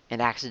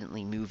and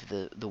accidentally move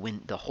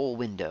the whole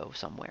window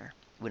somewhere,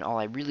 when all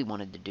I really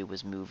wanted to do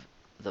was move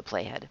the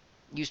playhead. It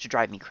used to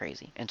drive me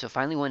crazy. And so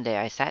finally one day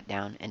I sat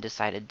down and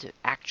decided to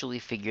actually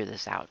figure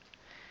this out.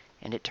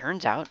 And it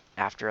turns out,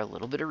 after a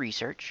little bit of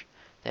research,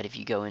 that if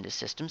you go into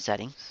System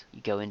Settings,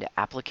 you go into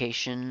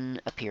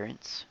Application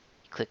Appearance,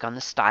 you click on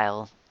the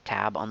Style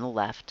tab on the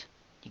left,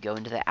 you go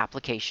into the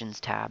Applications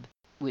tab,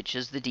 which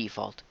is the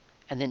default,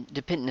 And then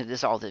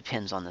this all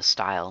depends on the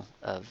style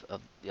of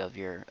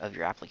your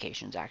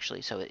applications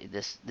actually. So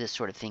this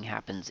sort of thing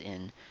happens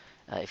in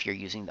if you're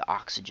using the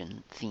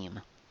Oxygen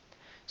theme.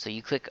 So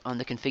you click on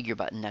the configure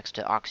button next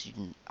to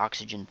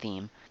Oxygen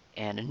theme,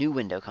 and a new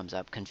window comes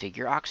up,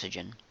 configure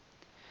Oxygen.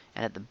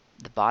 And at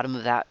the bottom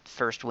of that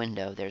first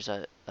window, there's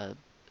a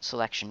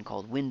selection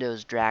called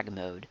Windows Drag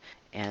Mode,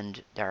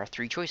 and there are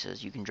three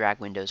choices. You can drag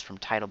windows from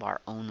title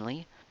bar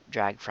only,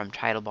 drag from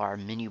title bar,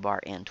 menu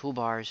bar, and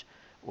toolbars,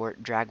 or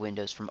drag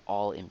windows from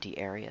all empty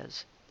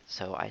areas.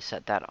 So I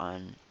set that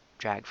on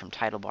drag from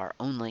title bar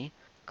only,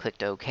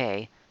 clicked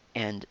OK,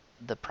 and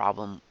the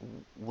problem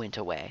went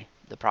away.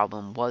 The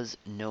problem was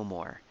no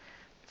more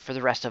for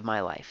the rest of my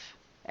life.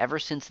 Ever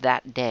since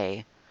that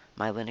day,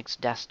 my Linux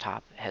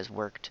desktop has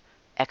worked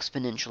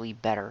exponentially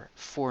better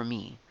for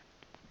me.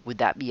 Would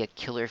that be a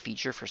killer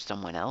feature for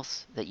someone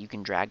else that you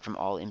can drag from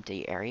all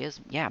empty areas?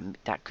 Yeah,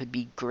 that could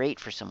be great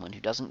for someone who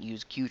doesn't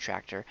use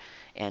QTractor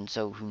and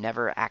so who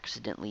never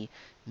accidentally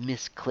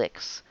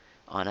misclicks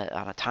on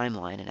a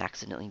timeline and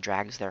accidentally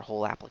drags their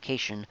whole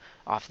application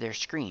off their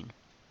screen.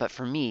 But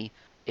for me,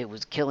 it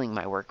was killing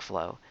my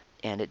workflow,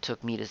 and it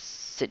took me to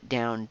sit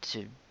down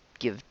to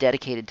give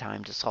dedicated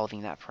time to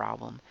solving that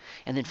problem.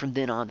 And then from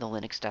then on, the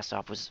Linux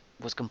desktop was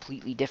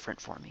completely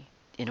different for me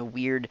in a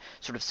weird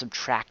sort of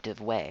subtractive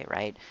way,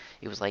 right?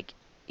 It was like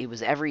it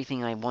was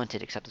everything I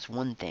wanted except this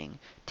one thing.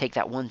 Take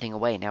that one thing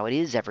away, now it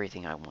is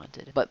everything I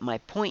wanted. But my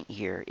point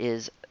here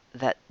is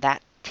that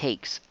that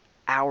takes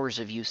hours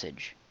of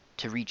usage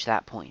to reach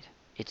that point.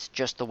 It's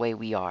just the way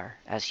we are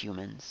as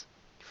humans.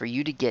 For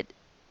you to get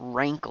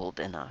rankled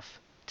enough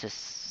to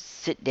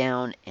sit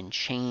down and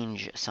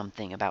change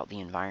something about the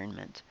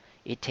environment,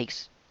 it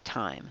takes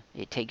time.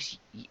 It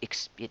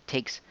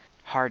takes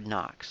hard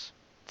knocks.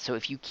 So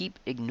if you keep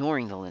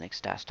ignoring the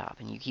Linux desktop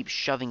and you keep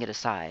shoving it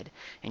aside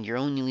and you're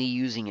only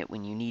using it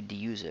when you need to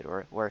use it,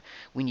 or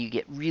when you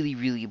get really,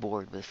 really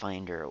bored with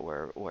Finder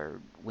or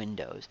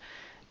Windows,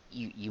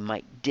 you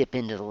might dip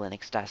into the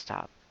Linux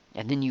desktop.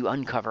 And then you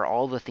uncover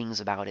all the things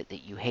about it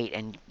that you hate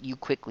and you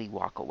quickly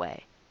walk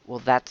away.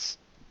 Well,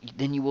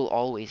 then you will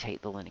always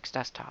hate the Linux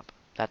desktop.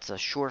 That's a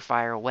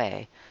surefire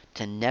way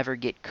to never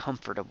get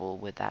comfortable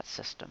with that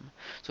system.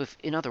 So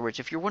in other words,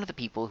 if you're one of the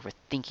people who are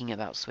thinking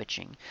about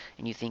switching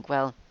and you think,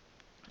 well,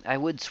 I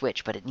would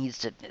switch, but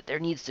there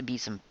needs to be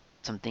some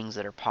things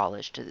that are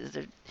polished. There's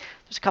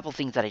a couple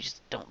things that I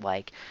just don't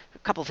like, a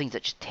couple things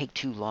that just take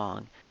too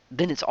long.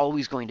 Then it's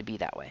always going to be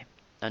that way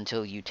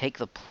until you take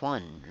the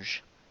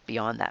plunge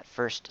beyond that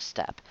first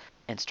step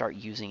and start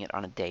using it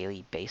on a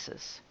daily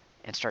basis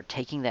and start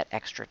taking that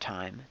extra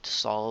time to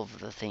solve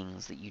the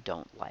things that you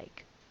don't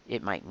like.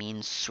 It might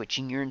mean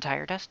switching your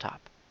entire desktop.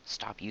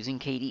 Stop using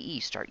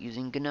KDE, start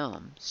using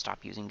GNOME.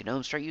 Stop using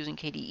GNOME, start using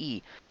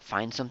KDE.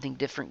 Find something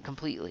different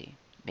completely.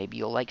 Maybe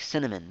you'll like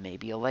Cinnamon,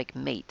 maybe you'll like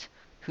Mate.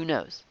 Who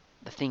knows?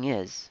 The thing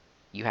is,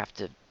 you have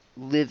to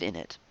live in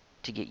it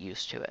to get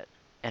used to it.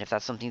 And if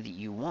that's something that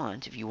you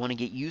want, if you want to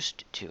get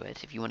used to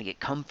it, if you want to get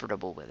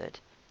comfortable with it,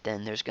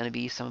 then there's going to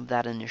be some of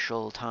that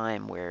initial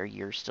time where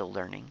you're still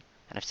learning.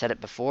 And I've said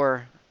it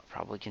before, I'll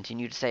probably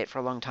continue to say it for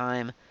a long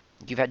time.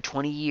 You've had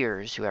 20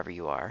 years, whoever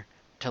you are,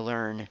 to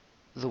learn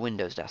the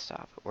Windows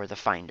desktop or the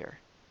Finder.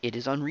 It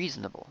is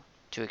unreasonable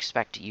to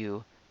expect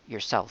you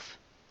yourself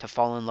to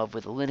fall in love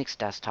with the Linux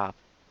desktop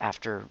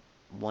after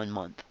 1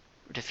 month,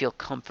 or to feel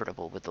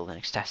comfortable with the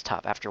Linux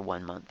desktop after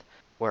 1 month,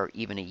 or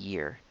even a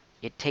year.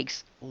 It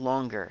takes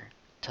longer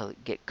to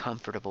get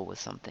comfortable with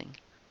something,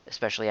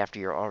 especially after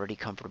you're already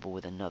comfortable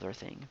with another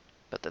thing.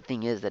 But the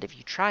thing is that if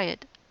you try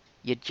it,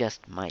 you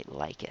just might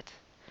like it.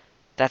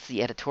 That's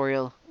the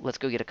editorial. Let's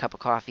go get a cup of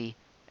coffee,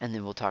 and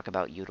then we'll talk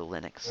about Util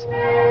Linux.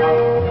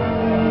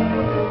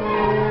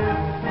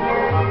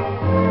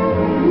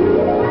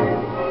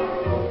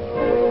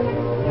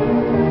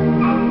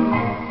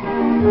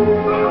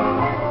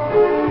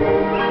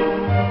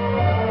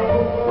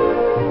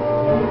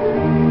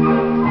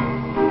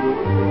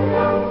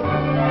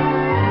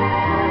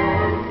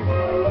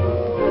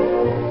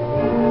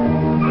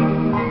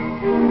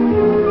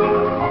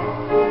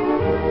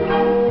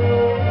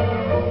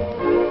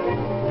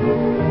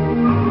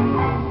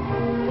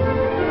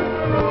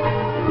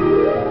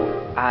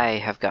 I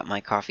have got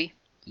my coffee.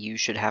 You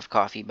should have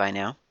coffee by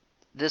now.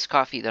 This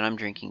coffee that I'm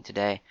drinking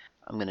today,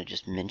 I'm going to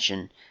just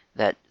mention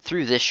that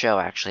through this show,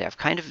 actually, I've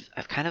kind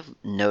of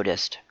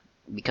noticed,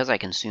 because I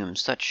consume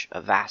such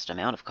a vast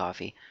amount of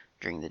coffee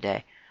during the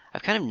day,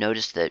 I've kind of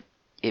noticed that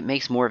it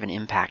makes more of an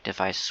impact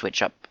if I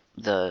switch up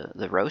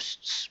the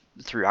roasts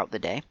throughout the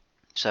day.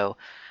 So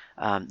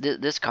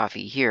this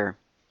coffee here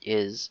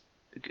it's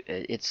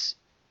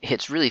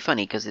really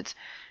funny because it's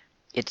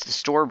the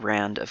store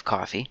brand of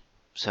coffee.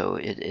 So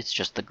it's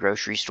just the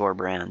grocery store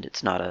brand.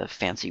 It's not a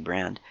fancy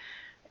brand.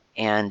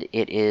 And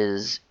it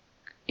is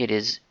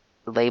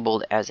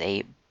labeled as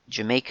a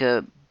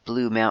Jamaica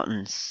Blue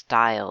Mountain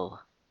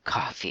style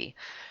coffee.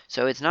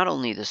 So it's not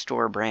only the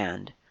store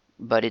brand,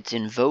 but it's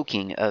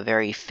invoking a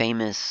very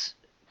famous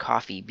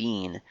coffee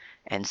bean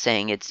and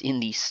saying it's in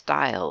the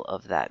style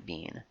of that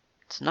bean.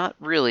 It's not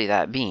really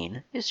that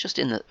bean. It's just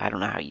in the, I don't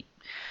know how you,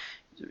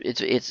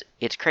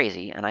 it's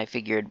crazy. And I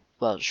figured,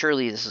 well,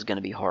 surely this is going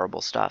to be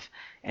horrible stuff.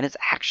 And it's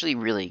actually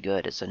really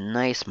good. It's a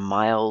nice,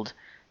 mild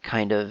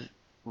kind of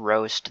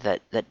roast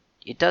that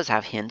it does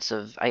have hints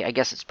of, I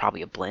guess it's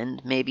probably a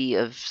blend, maybe,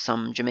 of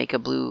some Jamaica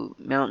Blue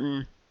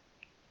Mountain.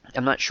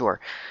 I'm not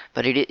sure,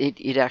 but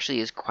it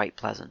actually is quite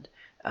pleasant.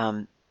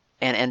 Um,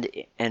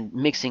 and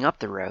mixing up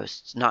the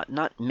roasts,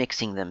 not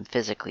mixing them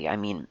physically. I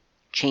mean,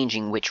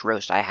 changing which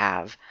roast I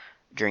have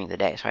during the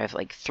day. So I have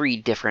like 3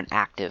 different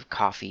active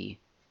coffee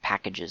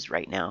packages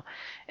right now,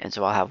 and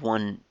so I'll have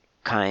one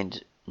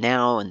kind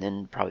now, and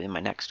then probably in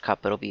my next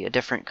cup it'll be a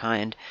different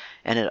kind,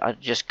 and I'll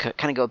just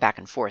kind of go back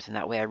and forth. And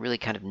that way, I really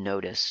kind of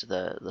notice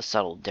the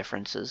subtle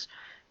differences.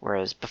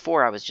 Whereas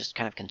before, I was just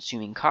kind of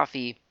consuming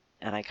coffee,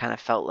 and I kind of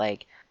felt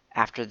like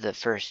after the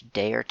first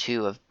day or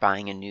two of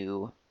buying a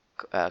new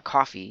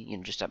coffee,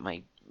 just at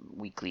my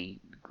weekly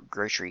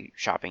grocery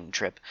shopping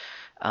trip,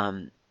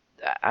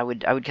 I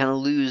would kind of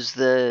lose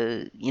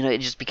it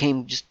just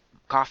became just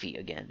coffee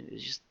again. It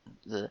was just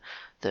the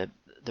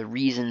the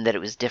reason that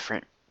it was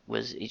different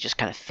was it just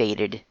kind of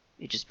faded.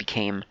 It just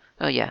became,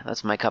 oh yeah,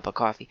 that's my cup of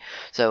coffee.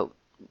 So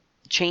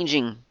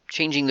changing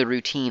the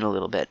routine a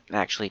little bit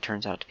actually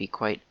turns out to be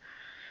quite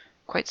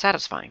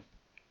satisfying.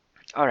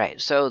 All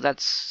right, so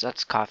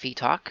that's coffee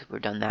talk. We're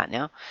done that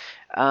now.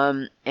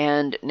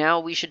 And now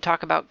we should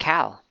talk about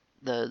Cal,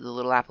 the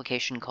little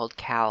application called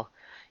Cal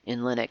in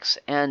Linux.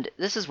 And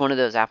this is one of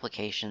those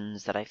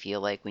applications that I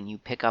feel like when you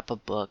pick up a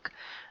book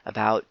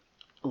about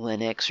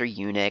Linux or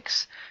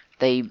Unix,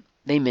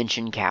 they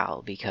mention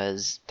Cal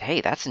because, hey,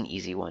 that's an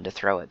easy one to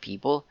throw at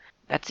people.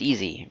 That's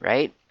easy,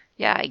 right?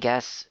 Yeah, I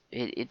guess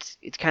it's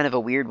kind of a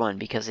weird one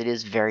because it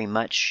is very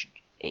much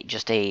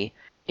just it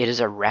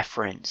is a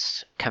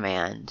reference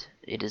command.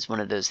 It is one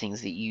of those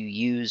things that you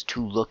use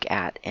to look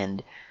at,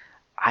 and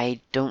I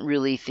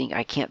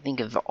can't think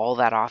of all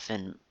that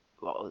often,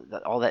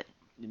 all that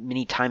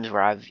many times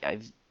where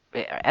I've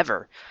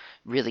ever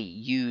really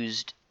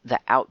used the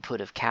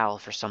output of Cal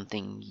for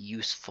something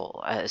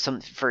useful,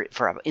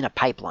 in a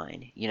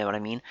pipeline. You know what I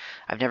mean?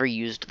 I've never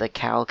used the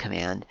Cal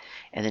command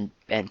and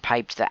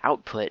piped the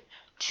output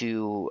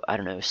to, I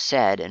don't know,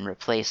 sed and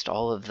replaced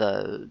all of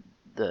the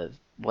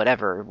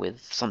whatever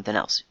with something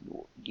else.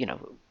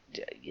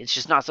 It's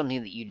just not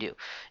something that you do.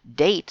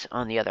 Date,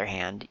 on the other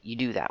hand, you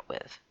do that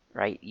with,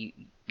 right? You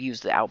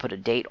use the output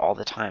of date all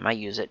the time. I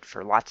use it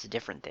for lots of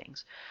different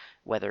things,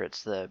 whether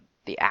it's the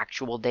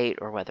actual date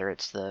or whether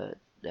it's the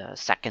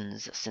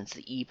seconds since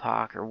the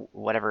epoch or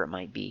whatever it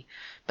might be.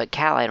 But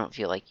Cal, I don't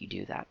feel like you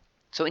do that.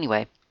 So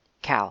anyway,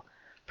 Cal,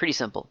 pretty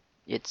simple.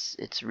 It's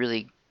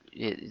really,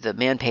 the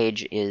man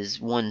page is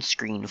one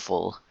screen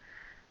full,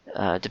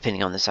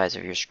 depending on the size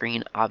of your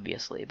screen,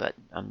 obviously. But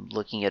I'm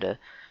looking at a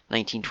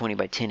 1920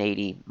 by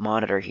 1080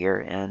 monitor here,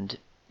 and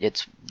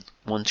it's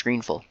one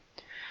screen full.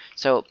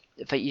 So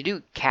if you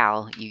do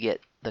Cal, you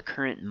get the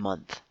current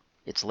month.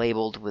 It's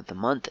labeled with the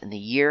month and the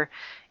year,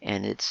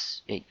 and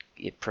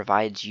it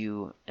provides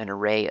you an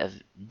array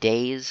of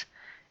days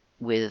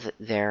with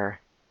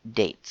their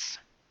dates.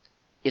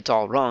 It's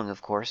all wrong,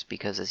 of course,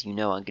 because as you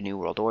know on GNU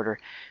World Order,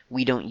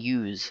 we don't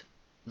use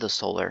the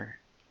solar.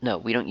 No,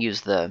 we don't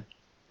use the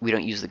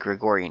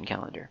Gregorian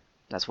calendar.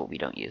 That's what we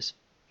don't use.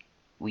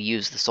 We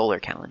use the solar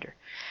calendar,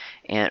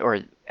 or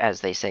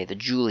as they say, the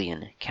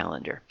Julian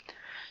calendar.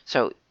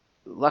 So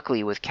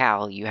luckily with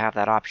Cal, you have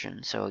that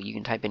option. So you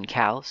can type in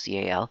Cal,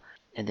 C-A-L,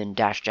 and then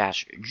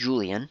 --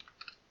 Julian,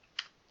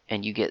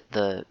 and you get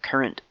the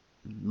current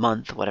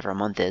month, whatever a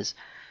month is,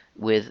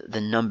 with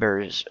the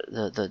numbers,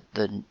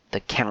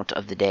 the count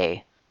of the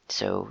day.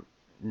 So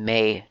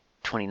May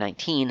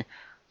 2019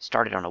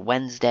 started on a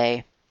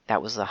Wednesday.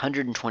 That was the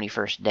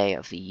 121st day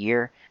of the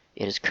year.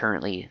 It is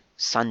currently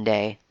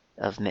Sunday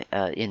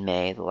in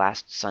May, the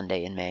last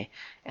Sunday in May,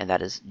 and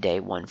that is day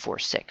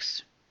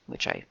 146,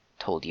 which I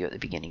told you at the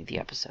beginning of the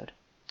episode.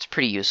 It's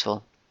pretty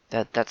useful.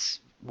 That's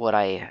what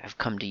I have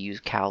come to use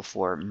Cal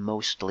for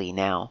mostly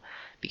now,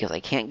 because I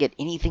can't get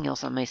anything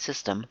else on my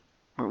system.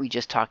 Weren't we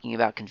just talking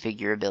about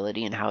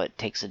configurability and how it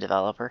takes a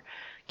developer?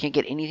 Can't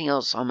get anything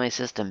else on my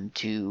system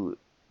to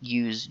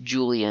use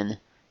Julian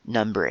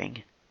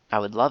numbering. I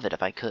would love it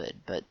if I could,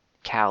 but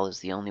Cal is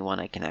the only one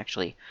I can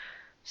actually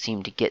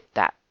seem to get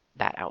that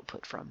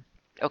output from.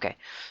 Okay,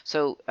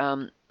 so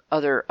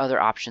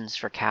other options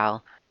for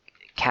Cal.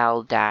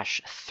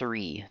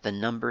 Cal-3, the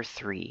number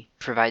 3,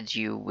 provides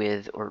you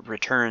with, or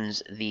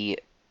returns, the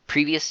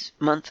previous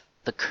month,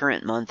 the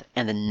current month,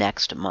 and the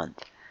next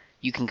month.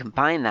 You can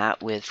combine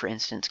that with, for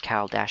instance,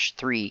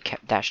 Cal-3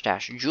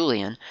 --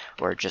 Julian,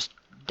 or just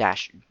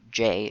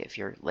 -J if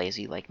you're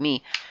lazy like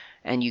me,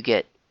 and you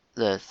get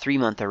the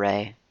 3-month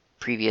array,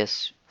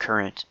 previous,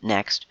 current,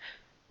 next,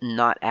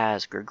 not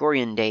as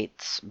Gregorian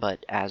dates,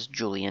 but as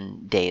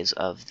Julian days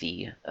of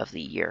the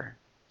year.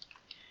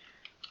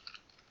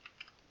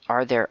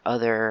 Are there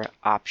other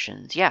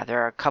options? Yeah,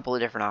 there are a couple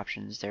of different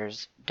options.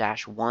 There's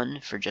 -1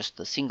 for just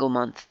the single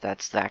month.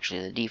 That's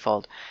actually the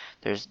default.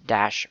 There's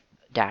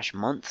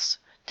 -months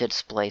to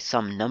display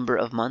some number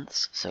of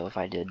months. So if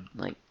I did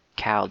like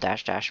cal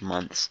dash dash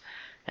months,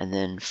 and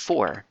then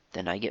 4.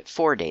 Then I get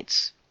 4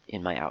 dates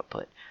in my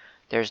output.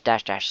 There's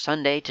dash dash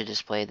Sunday to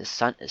display the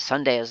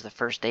Sunday as the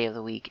first day of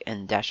the week,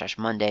 and dash dash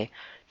Monday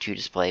to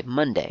display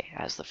Monday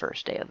as the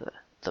first day of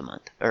the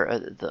month, or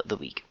the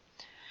week.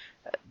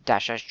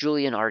 Dash dash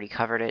Julian, already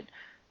covered it.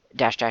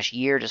 Dash dash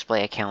year,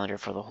 display a calendar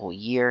for the whole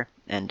year,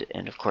 and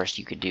of course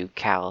you could do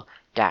cal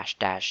dash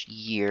dash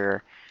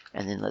year,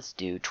 and then let's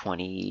do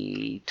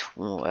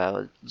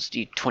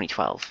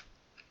 2012.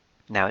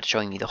 Now it's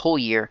showing me the whole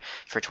year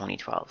for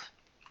 2012.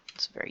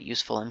 It's very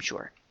useful, I'm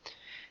sure.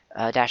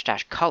 Dash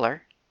dash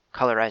color,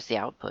 colorize the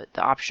output.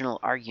 The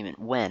optional argument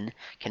when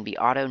can be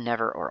auto,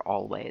 never, or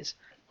always.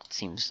 It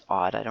seems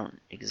odd. I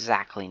don't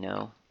exactly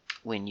know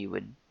when you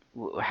would,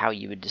 how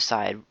you would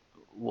decide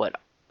what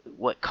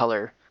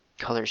color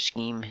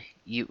scheme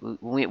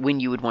when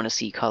you would want to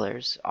see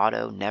colors,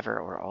 auto, never,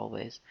 or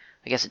always.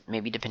 I guess it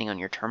maybe depending on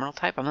your terminal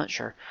type, I'm not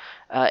sure.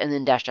 And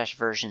then dash dash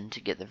version to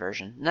get the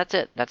version. And that's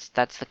it. That's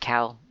the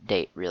cal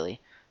date, really.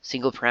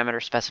 Single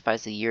parameter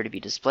specifies the year to be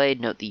displayed.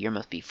 Note the year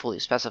must be fully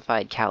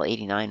specified. Cal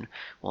 89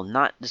 will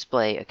not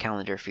display a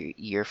calendar for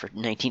year for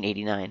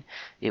 1989.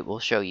 It will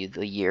show you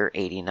the year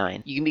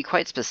 89. You can be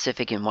quite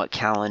specific in what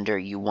calendar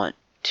you want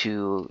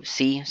to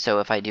see. So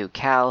if I do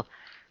cal,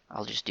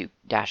 I'll just do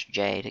dash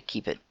J to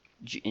keep it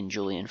in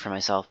Julian for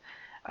myself.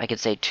 I could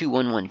say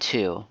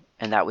 2112,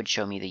 and that would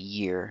show me the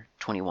year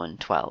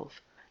 2112.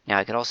 Now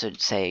I could also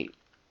say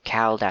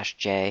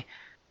cal-j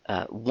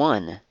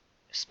 1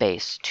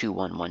 space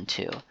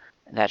 2112,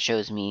 and that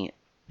shows me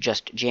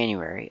just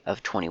January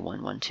of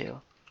 2112.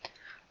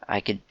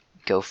 I could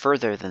go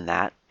further than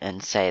that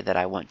and say that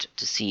I want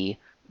to see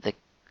the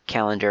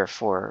calendar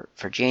for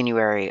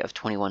January of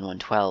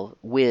 2112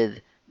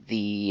 with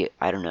the,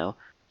 I don't know,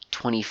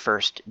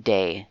 21st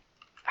day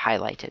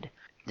highlighted.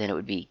 Then it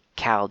would be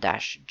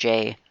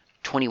cal-j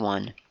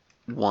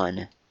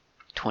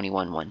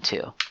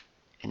 21-1-2112.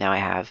 And now I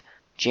have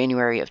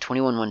January of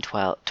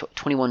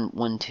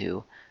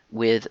 2112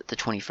 with the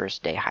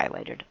 21st day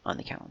highlighted on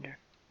the calendar.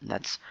 And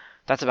that's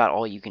about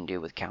all you can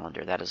do with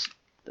calendar. That is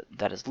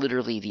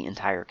literally the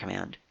entire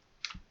command.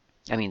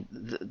 I mean,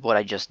 what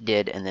I just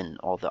did, and then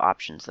all the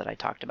options that I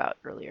talked about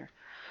earlier.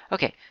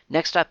 Okay,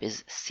 next up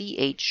is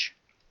CHRT.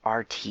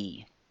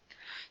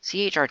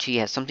 CHRT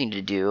has something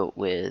to do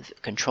with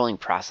controlling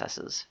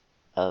processes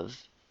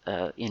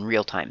in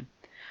real time.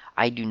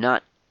 I do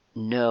not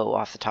know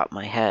off the top of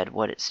my head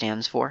what it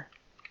stands for.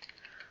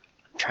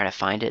 I'm trying to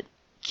find it.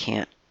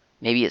 Can't.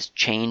 Maybe it's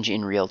change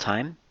in real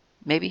time.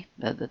 Maybe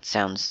that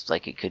sounds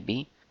like it could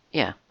be.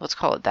 Yeah, let's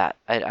call it that.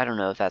 I don't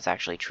know if that's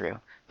actually true,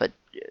 but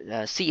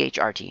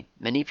CHRT,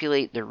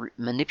 manipulate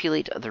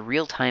the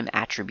real-time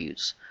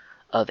attributes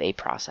of a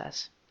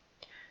process.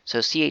 So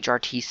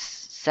CHRT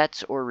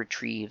sets or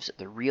retrieves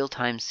the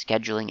real-time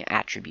scheduling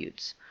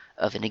attributes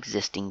of an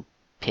existing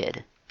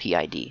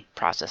PID,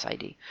 process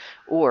ID,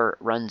 or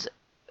runs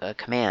a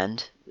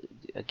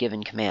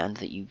given command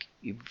that you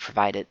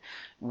provide it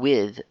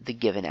with the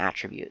given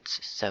attributes.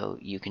 So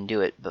you can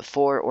do it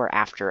before or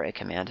after a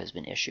command has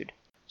been issued.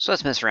 So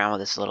let's mess around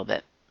with this a little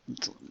bit.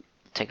 Let's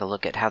take a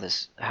look at how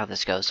this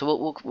goes.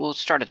 So we'll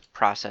start a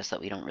process that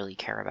we don't really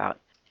care about,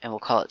 and we'll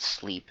call it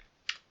sleep.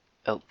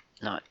 Oh,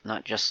 not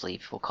just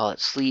sleep. We'll call it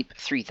sleep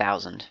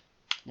 3000.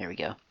 There we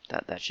go.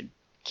 That should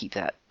keep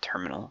that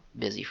terminal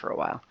busy for a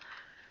while.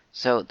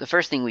 So the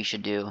first thing we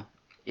should do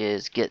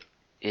is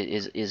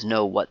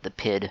know what the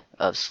PID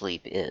of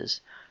sleep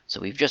is.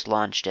 So we've just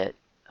launched it.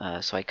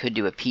 So I could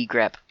do a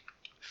pgrep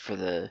for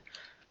the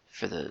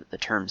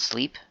term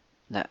sleep.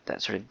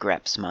 That sort of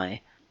greps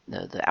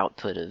the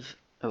output of,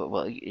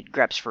 well, it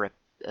greps for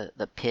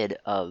the PID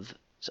of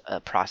a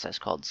process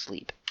called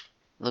sleep.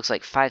 It looks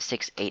like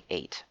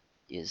 5688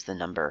 is the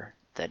number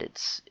that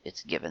it's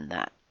given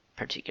that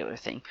particular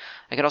thing.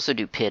 I could also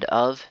do PID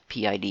of,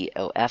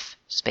 PIDOF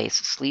space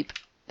sleep.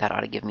 That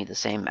ought to give me the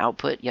same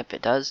output. Yep,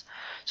 it does.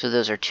 So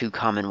those are two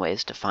common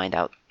ways to find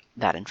out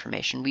that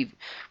information.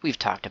 We've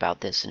talked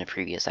about this in a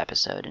previous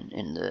episode,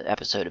 in the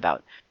episode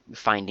about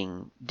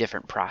finding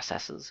different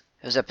processes.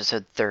 It was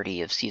episode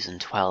 30 of season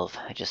 12.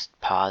 I just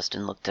paused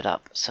and looked it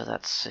up. So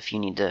that's, if you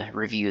need to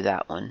review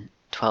that one,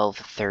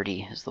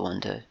 1230 is the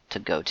one to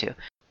go to.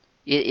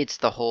 It's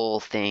the whole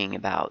thing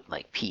about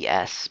like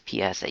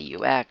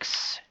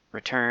PSAUX,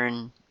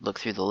 return, look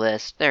through the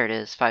list. There it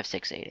is,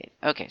 5688.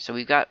 Okay, so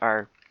we've got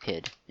our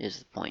PID is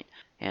the point,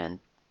 and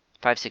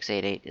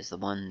 5688 is the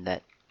one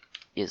that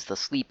is the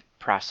sleep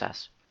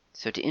process.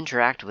 So to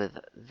interact with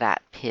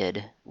that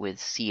PID with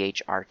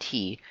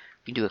CHRT,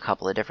 we do a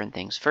couple of different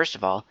things. First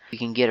of all, we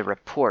can get a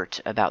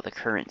report about the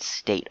current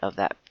state of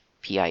that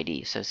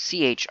PID. So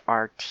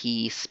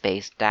CHRT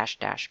space --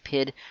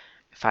 PID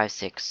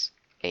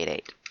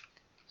 5688.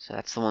 So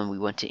that's the one we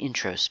want to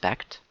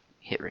introspect.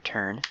 Hit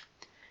return.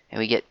 And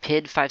we get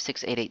PID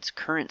 5688's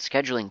current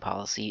scheduling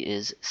policy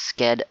is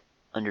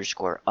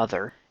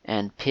sched_other,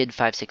 and PID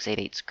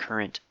 5688's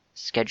current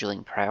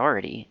scheduling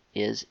priority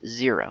is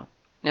 0.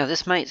 Now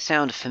this might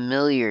sound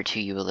familiar to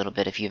you a little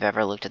bit if you've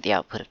ever looked at the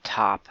output of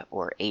top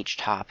or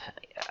htop.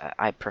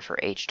 I prefer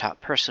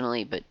htop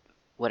personally, but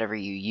whatever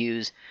you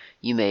use.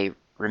 You may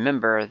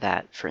remember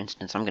that, for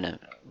instance,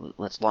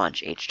 let's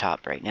launch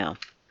HTOP right now.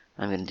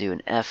 I'm going to do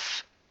an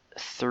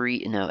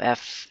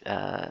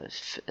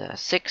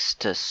F6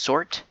 to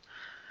sort,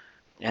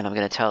 and I'm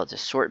going to tell it to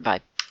sort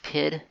by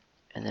PID,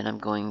 and then I'm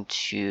going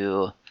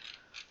to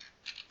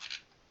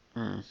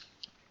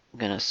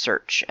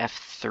search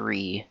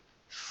F3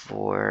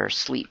 for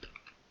sleep.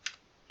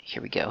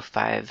 Here we go,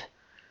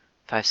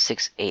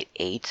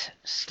 55688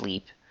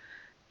 sleep.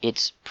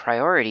 Its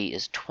priority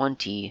is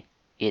 20.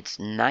 Its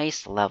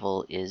nice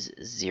level is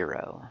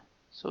 0.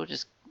 So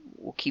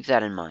we'll keep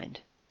that in mind.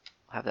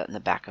 We'll have that in the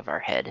back of our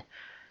head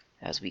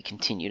as we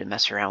continue to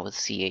mess around with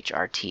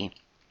CHRT.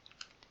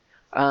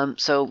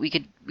 So we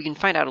can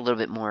find out a little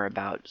bit more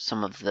about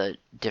some of the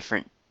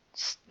different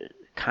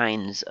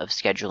kinds of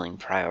scheduling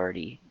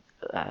priority,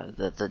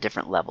 the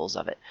different levels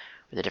of it,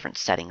 or the different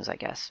settings, I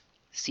guess.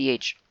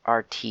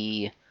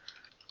 CHRT,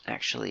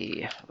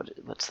 actually,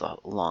 what's the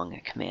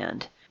long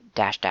command?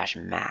 --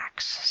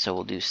 max. So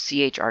we'll do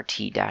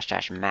CHRT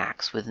 --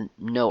 max with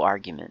no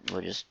argument.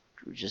 We'll just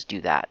do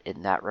that,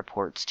 and that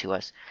reports to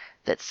us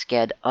that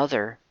sched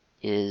other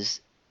is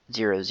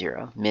 0,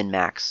 0.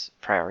 Min-max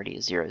priority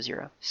is 0,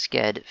 0.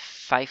 Sched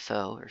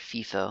FIFO, or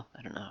FIFO,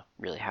 I don't know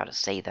really how to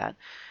say that,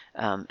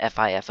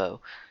 FIFO,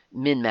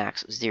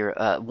 min-max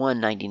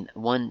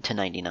 1 to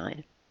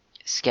 99.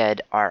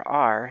 Sched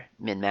RR,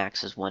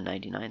 min-max is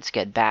 199.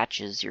 Sched batch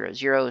is 0,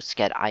 0.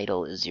 Sched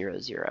idle is 0,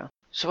 0.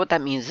 So what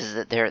that means is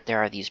that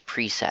there are these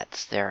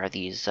presets. There are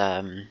these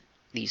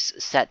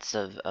sets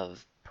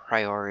of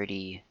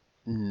priority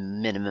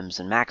minimums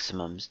and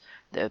maximums.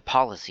 The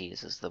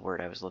policies is the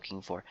word I was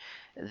looking for,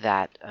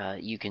 that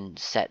you can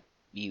set.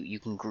 You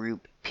can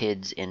group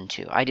PIDs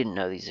into. I didn't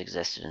know these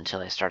existed until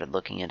I started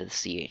looking into the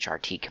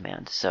CHRT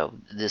command. So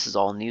this is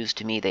all news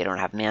to me. They don't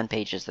have man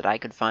pages that I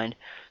could find,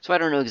 so I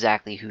don't know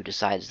exactly who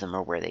decides them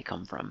or where they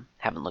come from.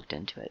 Haven't looked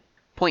into it.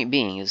 Point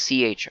being is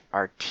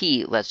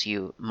CHRT lets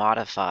you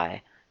modify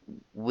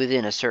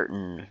within a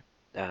certain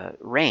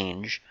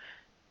range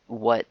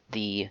what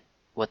the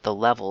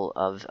level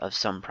of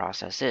some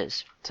process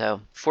is.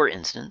 So, for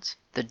instance,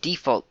 the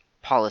default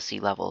policy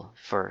level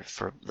for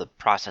the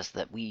process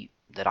that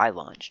I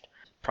launched,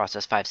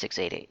 process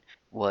 5688,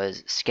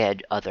 was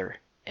sched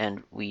other,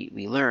 and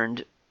we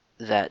learned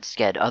that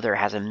sched other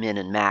has a min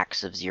and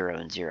max of 0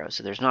 and 0,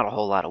 so there's not a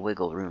whole lot of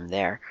wiggle room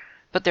there,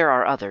 but there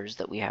are others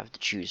that we have to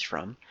choose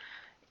from,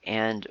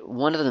 and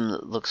one of them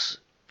that looks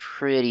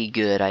pretty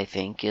good, I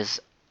think, is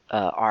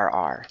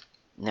RR.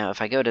 Now,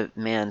 if I go to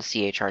man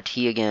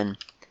CHRT again,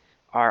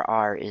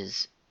 RR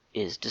is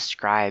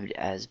described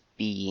as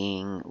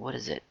being, what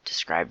is it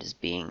described as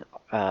being?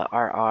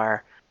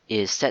 RR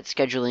is set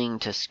scheduling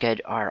to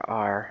sched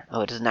RR.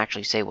 Oh, it doesn't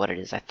actually say what it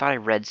is. I thought I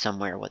read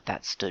somewhere what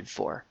that stood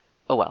for.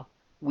 Oh well.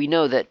 We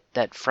know that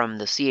from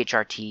the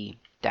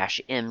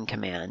CHRT-M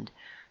command,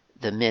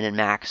 the min and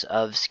max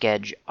of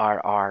sched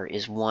RR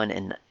is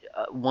 1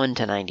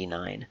 to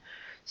 99.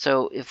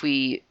 So if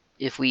we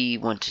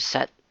want to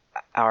set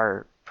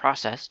our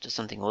process to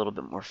something a little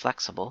bit more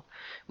flexible,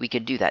 we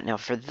could do that. Now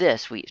for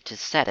this, to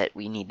set it,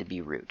 we need to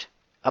be root.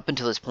 Up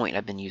until this point,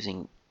 I've been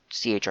using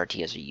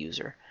CHRT as a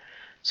user.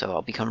 So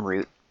I'll become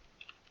root,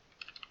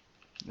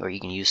 or you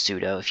can use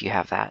sudo if you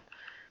have that.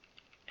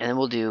 And then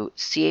we'll do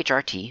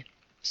CHRT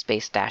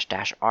space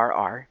 --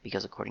 RR,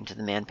 because according to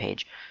the man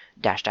page,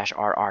 --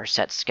 RR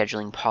sets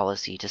scheduling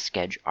policy to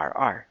sched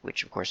RR,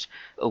 which of course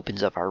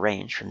opens up our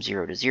range from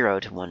 0 to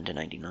 0 to 1 to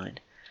 99.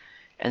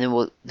 And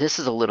then this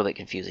is a little bit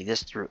confusing.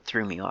 This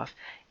threw me off.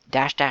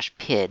 --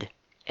 PID,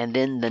 and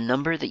then the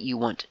number that you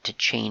want to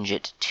change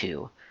it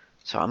to.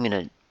 So I'm going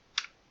to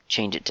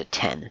change it to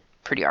 10,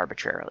 pretty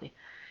arbitrarily.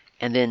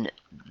 And then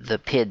the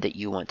PID that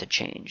you want to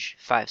change,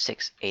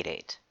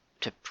 5688.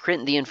 To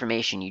print the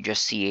information, you do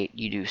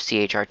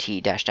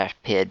CHRT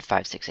 -- PID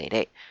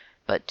 5688.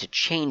 But to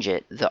change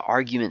it, the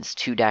arguments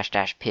to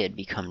 -- PID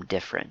become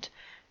different.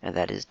 And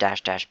that is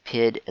 --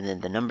 PID, and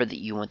then the number that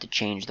you want to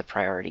change the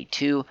priority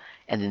to,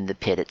 and then the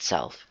PID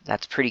itself.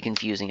 That's pretty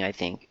confusing, I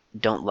think.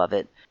 Don't love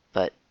it,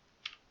 but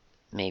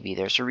maybe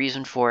there's a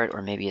reason for it,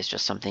 or maybe it's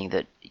just something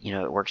that,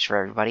 it works for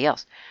everybody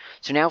else.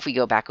 So now if we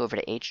go back over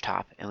to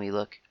HTOP and we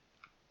look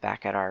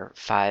back at our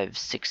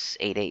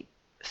 5688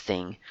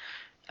 thing,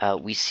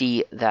 we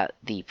see that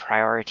the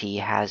priority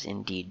has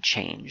indeed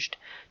changed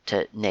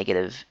to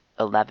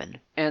 -11,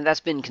 and that's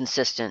been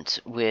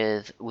consistent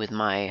with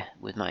my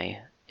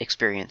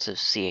experience of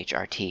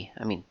CHRT.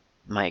 I mean,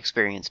 my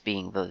experience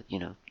being the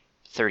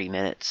 30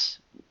 minutes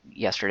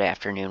yesterday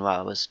afternoon while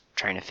I was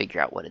trying to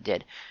figure out what it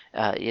did.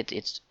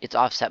 It's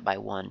offset by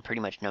 1 pretty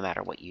much no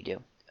matter what you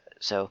do.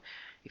 So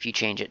if you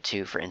change it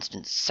to, for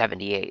instance,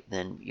 78,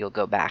 then you'll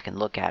go back and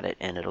look at it,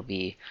 and it'll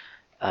be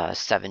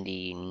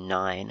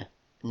 79,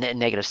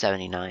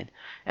 -79,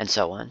 and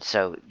so on.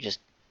 So just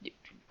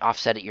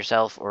offset it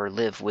yourself, or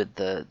live with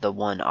the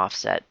 1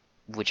 offset,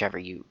 whichever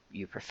you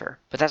prefer.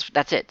 But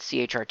that's it.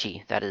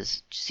 CHRT. That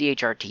is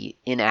CHRT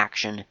in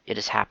action. It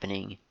is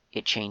happening.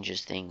 It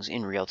changes things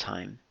in real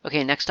time.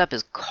 Okay, next up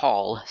is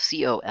call.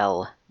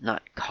 COL,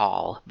 not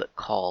call, but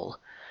call.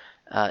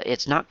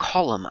 It's not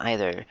column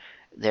either.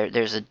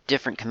 There's a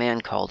different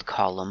command called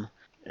column.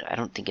 I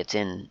don't think it's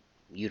in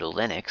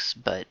util-linux,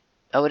 but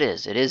oh, it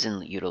is. It is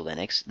in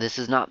util-linux. This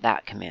is not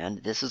that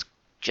command. This is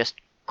just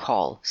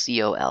col,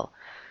 C-O-L.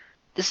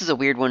 This is a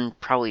weird one.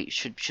 Probably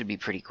should be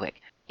pretty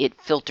quick. It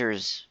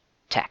filters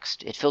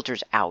text. It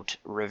filters out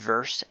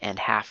reverse and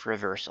half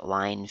reverse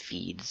line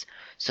feeds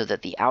so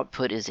that the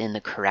output is in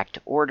the correct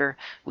order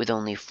with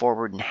only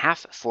forward and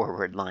half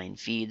forward line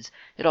feeds.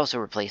 It also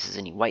replaces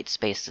any white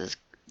space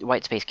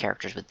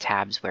characters with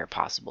tabs where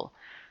possible.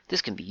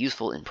 This can be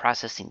useful in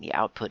processing the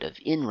output of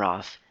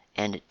inrof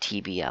and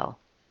TBL.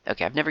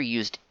 Okay, I've never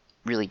used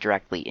really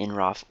directly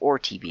inrof or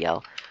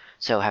TBL,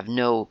 so have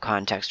no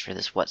context for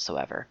this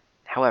whatsoever.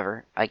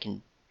 However, I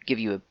can give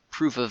you a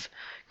proof of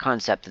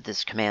concept that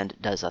this command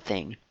does a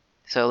thing.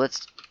 So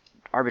let's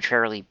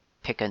arbitrarily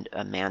pick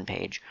a man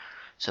page.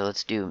 So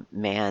let's do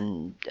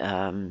man,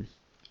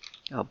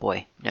 oh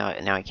boy, now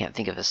I can't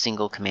think of a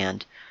single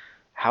command.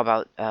 How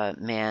about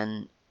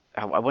man,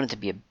 I want it to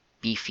be a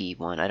beefy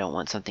one. I don't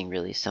want something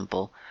really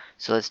simple.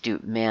 So let's do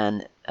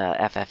man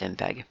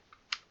ffmpeg.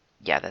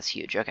 Yeah, that's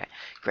huge. Okay,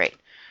 great.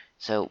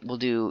 So we'll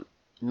do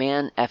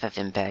man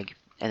ffmpeg,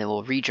 and then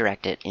we'll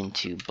redirect it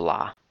into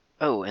blah.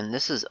 Oh, and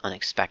this is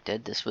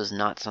unexpected. This was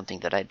not something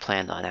that I'd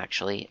planned on,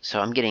 actually. So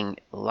I'm getting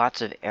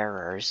lots of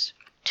errors.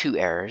 2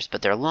 errors,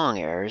 but they're long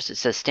errors. It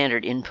says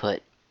standard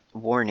input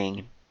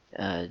warning,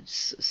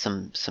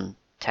 some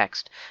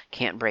text,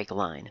 can't break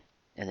line.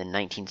 And then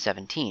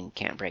 1917,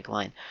 can't break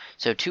line.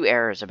 So 2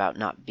 errors about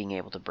not being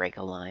able to break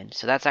a line.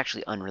 So that's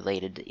actually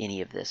unrelated to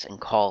any of this, and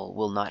col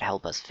will not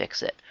help us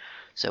fix it.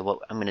 So what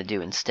I'm going to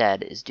do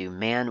instead is do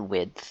man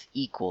width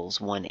equals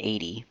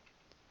 180.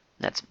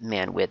 That's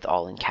man width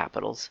all in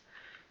capitals.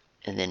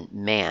 And then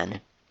man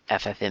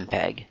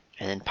ffmpeg,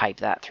 and then pipe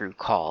that through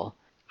col,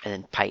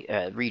 and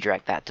then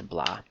redirect that to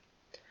blah.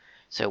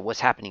 So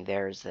what's happening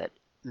there is that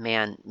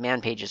man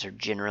pages are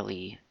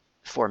generally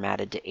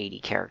formatted to 80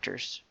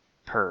 characters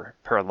per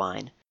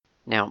line.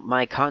 Now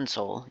my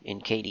console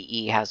in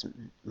KDE has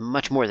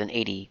much more than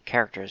 80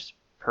 characters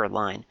per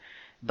line,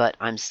 but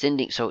I'm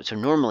sending so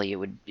normally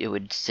it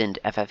would send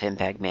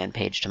ffmpeg man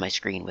page to my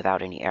screen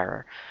without any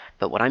error.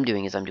 But what I'm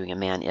doing is I'm doing a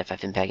man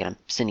ffmpeg and I'm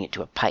sending it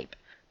to a pipe.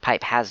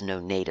 Pipe has no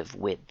native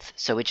width,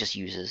 so it just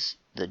uses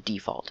the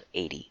default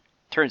 80.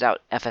 Turns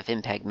out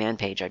ffmpeg man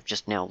page, I've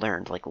just now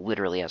learned, like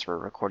literally as we're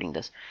recording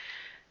this,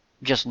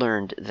 just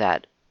learned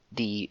that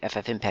the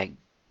ffmpeg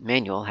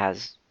manual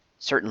has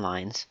certain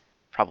lines,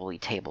 probably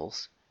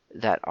tables,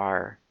 that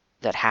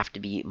have to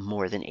be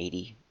more than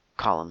 80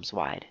 columns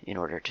wide in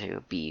order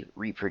to be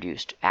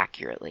reproduced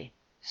accurately.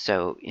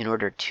 So in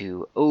order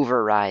to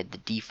override the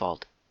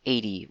default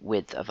 80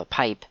 width of a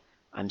pipe,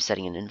 I'm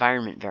setting an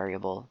environment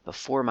variable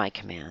before my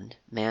command,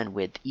 man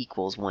width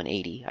equals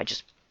 180. I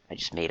just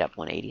made up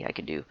 180. I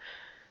could do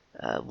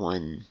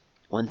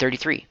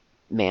 133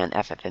 man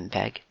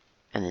ffmpeg,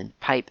 and then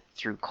pipe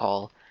through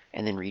col,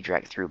 and then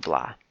redirect through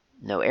blah.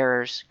 No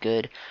errors,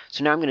 good.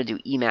 So now I'm going to do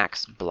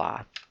Emacs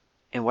blah,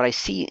 and what I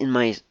see in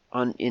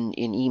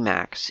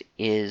Emacs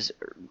is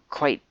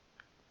quite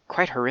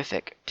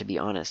horrific, to be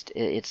honest.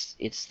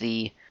 It's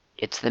the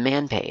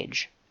man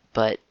page,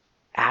 but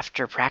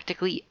after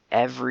practically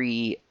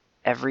every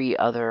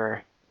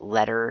other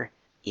letter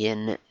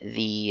in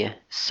the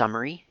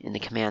summary, in the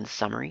command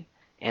summary,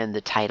 and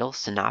the title,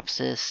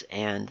 synopsis,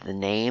 and the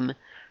name,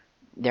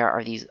 there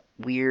are these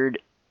weird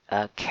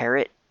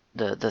caret,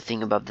 the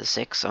thing above the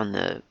 6 on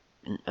the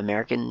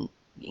American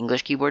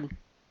English keyboard,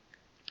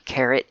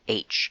 caret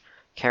H,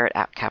 caret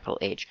capital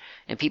H.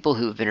 And people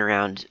who've been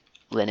around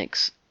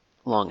Linux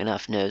long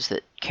enough knows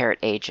that caret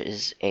H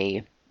is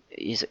a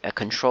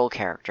control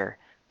character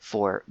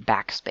for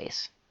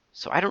backspace.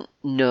 So I don't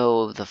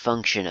know the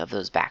function of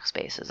those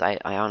backspaces.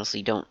 I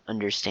honestly don't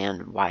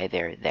understand why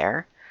they're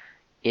there.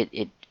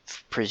 It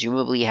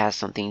presumably has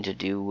something to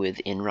do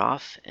with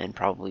inrof, and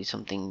probably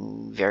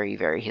something very,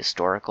 very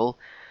historical,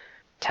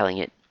 telling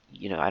it,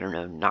 I don't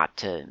know, not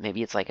to,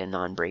 maybe it's like a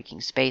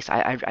non-breaking space.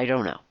 I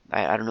don't know.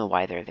 I don't know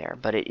why they're there,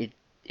 but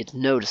it's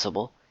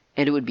noticeable,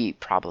 and it would be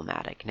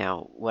problematic.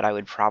 Now, what I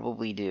would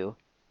probably do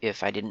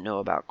if I didn't know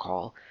about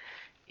col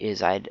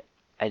is I'd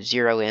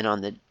zero in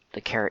on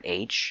the caret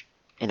H,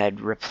 and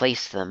I'd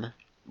replace them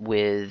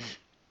with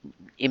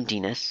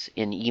emptiness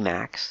in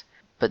Emacs.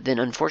 But then,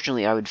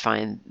 unfortunately, I would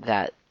find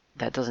that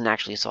that doesn't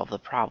actually solve the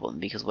problem,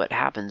 because what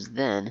happens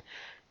then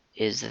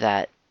is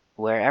that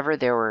wherever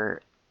there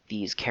were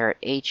these caret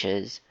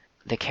H's,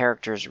 the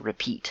characters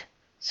repeat.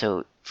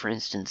 So, for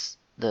instance,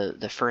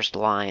 the first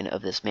line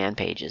of this man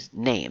page is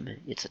name.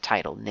 It's a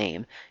title,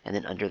 name, and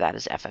then under that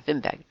is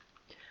ffmpeg.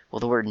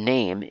 Well, the word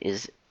name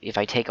is, if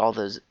I take all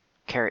those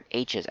caret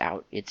H's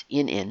out, it's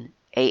in,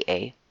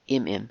 aa,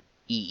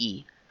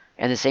 ee.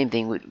 And the same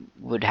thing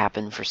would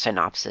happen for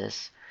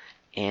synopsis,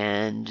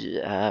 and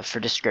for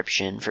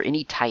description, for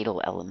any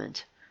title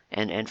element,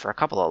 and for a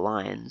couple of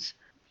lines,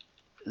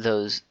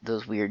 those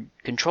weird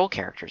control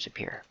characters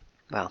appear.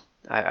 Well,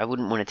 I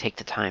wouldn't want to take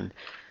the time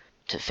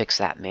to fix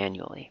that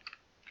manually.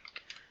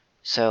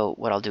 So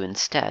what I'll do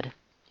instead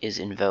is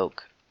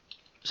invoke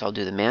So I'll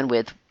do the man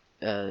width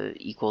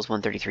equals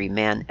 133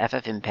 man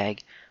ffmpeg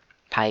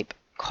pipe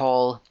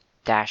call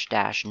dash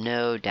dash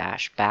no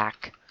dash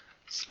back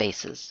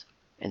spaces,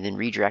 and then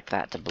redirect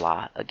that to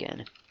blah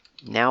again.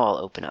 Now I'll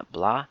open up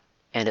blah,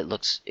 and it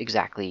looks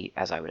exactly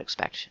as I would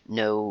expect.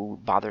 No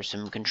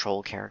bothersome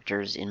control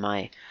characters in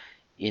my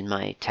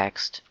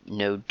text,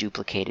 no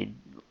duplicated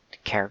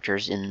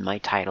characters in my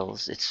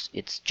titles.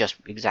 It's just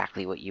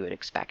exactly what you would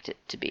expect it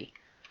to be.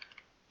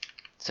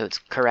 So it's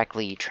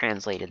correctly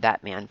translated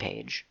that man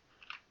page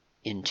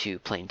into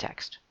plain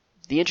text.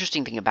 The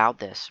interesting thing about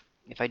this,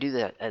 if I do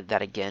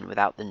that again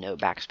without the no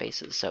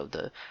backspaces, so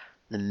the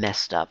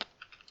messed up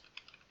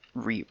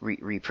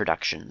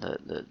reproduction,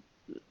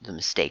 the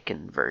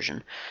mistaken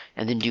version,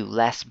 and then do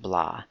less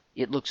blah,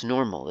 it looks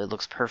normal. It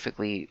looks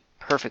perfectly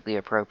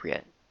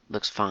appropriate. It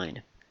looks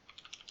fine.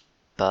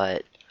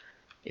 But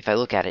if I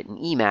look at it in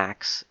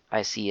Emacs,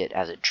 I see it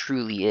as it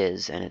truly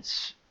is, and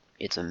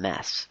it's a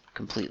mess,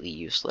 completely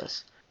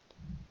useless.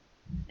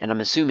 And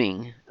I'm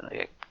assuming,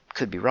 I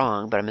could be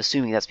wrong, but I'm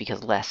assuming that's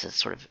because less is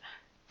sort of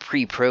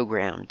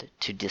pre-programmed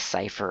to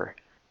decipher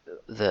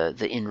the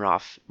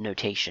inrof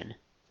notation,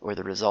 or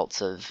the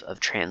results of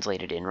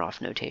translated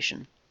inrof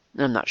notation.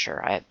 I'm not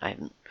sure. I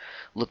haven't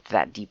looked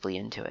that deeply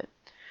into it.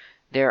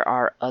 There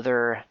are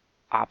other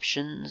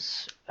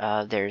options.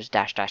 There's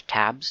dash dash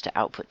tabs to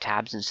output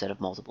tabs instead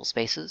of multiple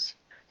spaces.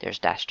 There's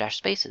dash dash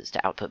spaces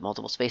to output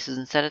multiple spaces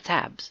instead of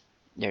tabs.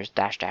 There's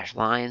dash dash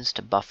lines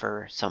to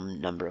buffer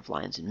some number of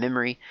lines in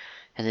memory,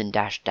 and then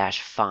dash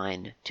dash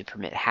find to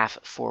permit half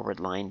forward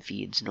line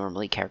feeds.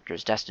 Normally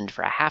characters destined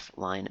for a half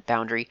line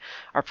boundary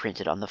are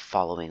printed on the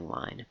following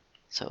line.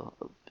 So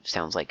it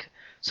sounds like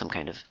some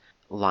kind of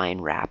line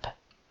wrap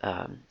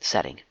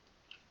setting.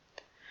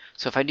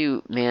 So if I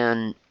do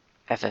man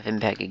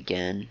ffmpeg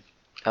again,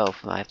 oh,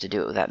 I have to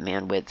do it with that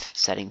man width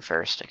setting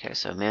first. Okay,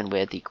 so man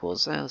width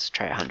equals, let's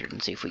try 100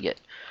 and see if we get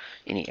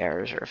any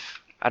errors, or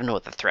if, I don't know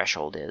what the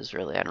threshold is,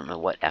 really. I don't know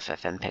what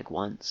ffmpeg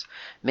wants.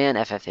 Man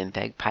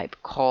ffmpeg pipe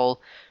call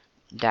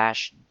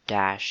dash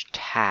dash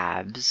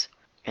tabs,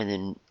 and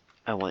then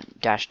I want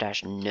dash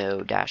dash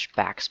no dash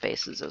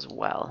backspaces as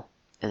well,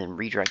 and then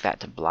redirect that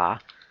to blah.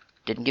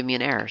 Didn't give me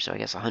an error, so I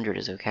guess 100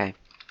 is okay.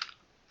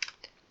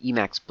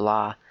 Emacs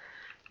blah.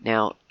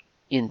 Now,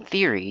 in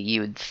theory,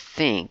 you would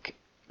think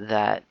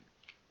that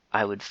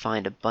I would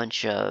find a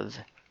bunch of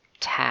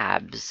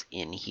tabs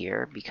in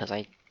here because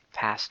I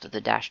passed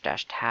the dash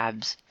dash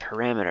tabs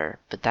parameter,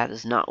 but that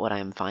is not what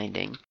I'm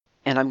finding.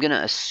 And I'm going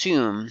to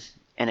assume,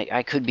 and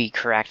I could be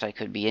correct, I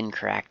could be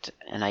incorrect,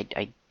 and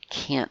I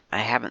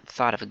haven't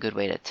thought of a good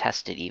way to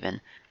test it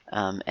even.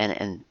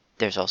 And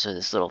there's also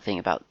this little thing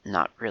about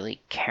not really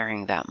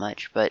caring that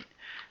much, but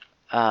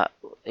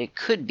it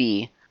could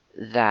be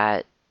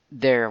that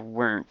there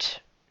weren't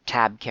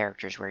tab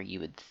characters where you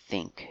would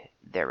think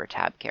there were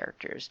tab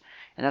characters.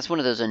 And that's one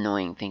of those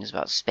annoying things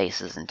about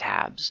spaces and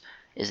tabs,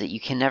 is that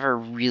you're never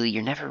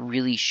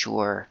really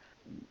sure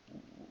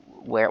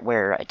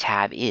where a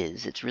tab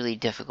is. It's really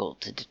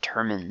difficult to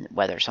determine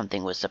whether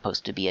something was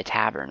supposed to be a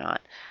tab or not.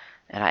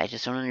 And I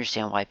just don't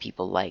understand why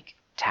people like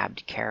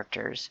tabbed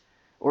characters,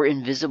 or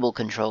invisible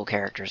control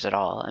characters at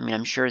all. I mean,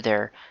 I'm sure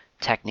they're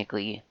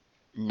technically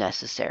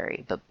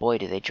necessary, but boy,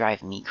 do they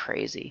drive me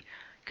crazy,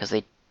 because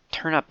they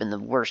turn up in the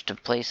worst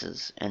of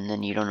places, and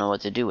then you don't know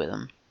what to do with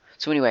them.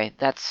 So anyway,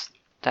 that's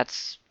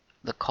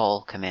the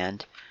call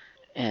command,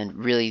 and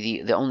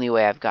really the only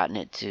way I've gotten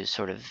it to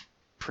sort of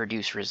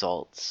produce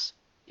results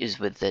is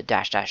with the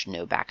dash dash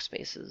no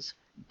backspaces.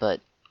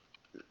 But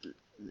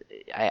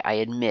I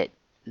admit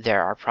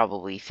there are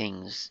probably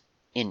things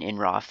in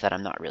inrof that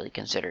I'm not really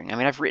considering. I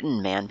mean, I've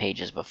written man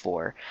pages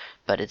before,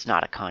 but it's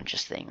not a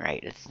conscious thing,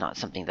 right? It's not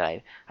something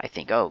that I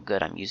think, oh,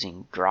 good, I'm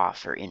using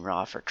grof or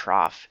inrof or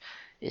trof.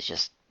 It's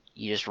just,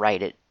 you just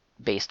write it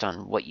based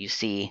on what you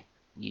see.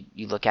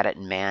 You look at it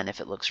in man. If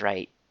it looks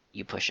right,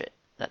 you push it.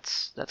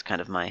 That's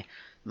kind of my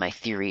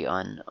theory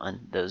on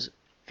those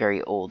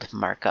very old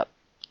markup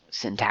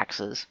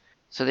syntaxes.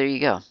 So there you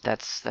go.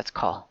 That's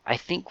call. I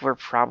think we're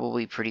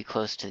probably pretty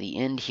close to the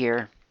end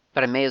here,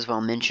 but I may as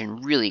well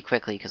mention really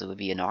quickly, because it would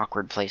be an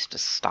awkward place to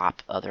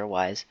stop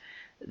otherwise,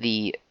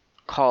 the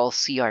call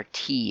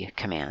CRT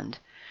command,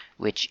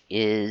 which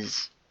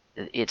is,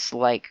 it's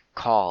like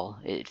call.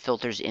 It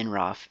filters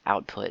inrof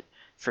output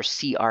for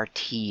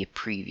CRT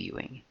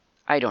previewing.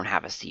 I don't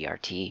have a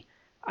CRT.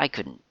 I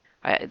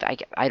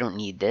don't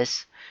need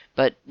this,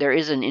 but there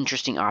is an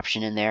interesting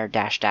option in there,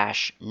 dash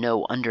dash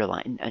no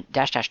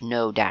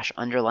dash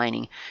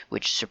underlining,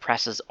 which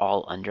suppresses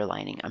all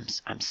underlining. I'm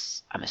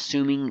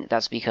assuming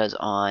that's because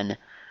on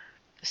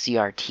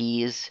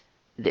CRTs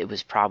it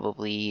was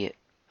probably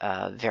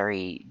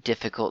very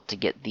difficult to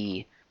get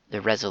the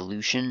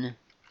resolution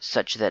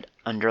such that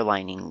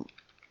underlining,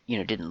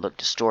 didn't look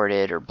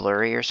distorted or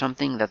blurry or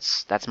something.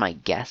 That's my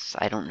guess.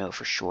 I don't know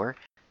for sure.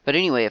 But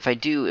anyway, if I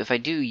do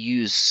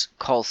use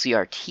call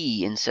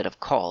CRT instead of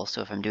call,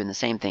 so if I'm doing the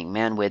same thing,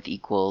 man width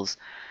equals,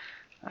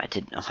 I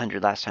did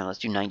 100 last time, let's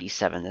do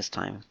 97 this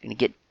time. I'm going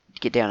to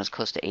get down as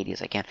close to 80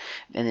 as I can.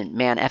 And then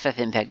man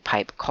ffmpeg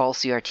pipe call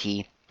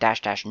CRT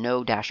dash dash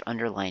no dash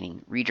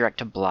underlining, redirect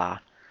to blah.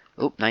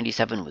 Oh,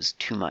 97 was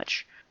too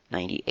much.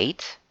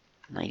 98?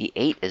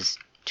 98 is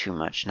too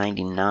much.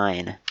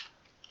 99.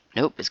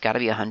 Nope, it's got to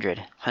be 100.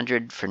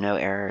 100 for no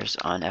errors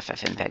on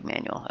FFmpeg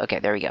manual. Okay,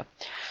 there we go.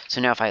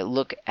 So now if I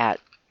look at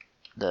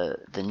the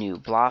new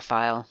blah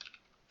file,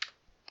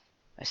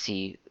 I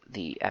see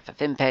the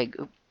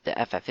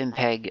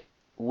FFmpeg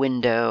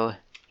window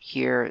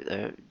here,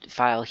 the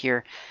file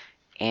here,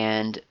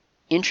 and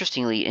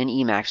interestingly, in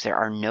Emacs there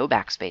are no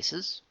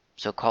backspaces,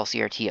 so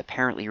callcrt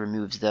apparently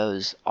removes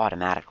those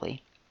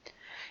automatically.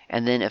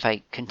 And then if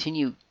I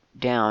continue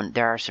down,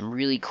 there are some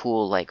really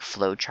cool like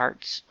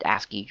flowcharts,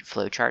 ASCII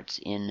flowcharts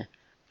in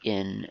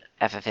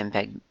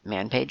FFmpeg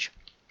man page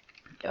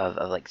of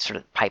like sort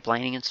of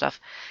pipelining and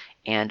stuff,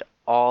 and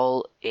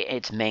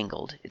it's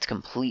mangled. It's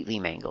completely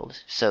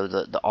mangled.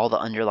 So all the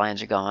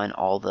underlines are gone.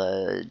 All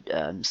the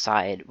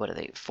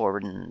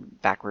forward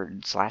and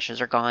backward slashes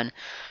are gone.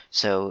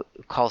 So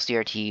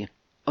callcrt.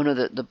 Oh no,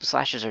 the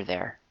slashes are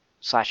there.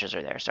 Slashes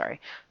are there. Sorry,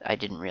 I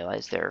didn't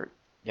realize there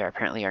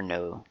apparently are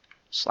no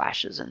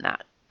slashes in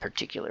that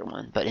particular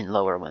one, but in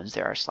lower ones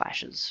there are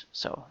slashes.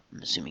 So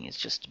I'm assuming it's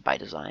just by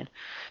design.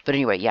 But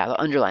anyway, yeah,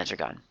 the underlines are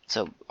gone.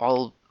 So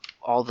all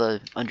the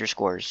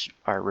underscores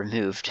are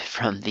removed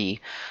from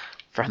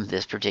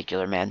this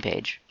particular man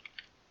page,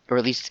 or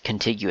at least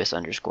contiguous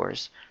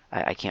underscores.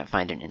 I can't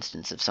find an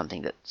instance of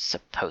something that's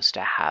supposed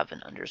to have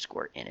an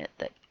underscore in it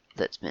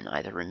that's been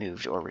either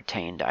removed or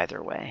retained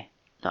either way.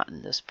 Not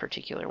in this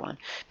particular one.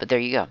 But there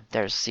you go.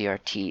 There's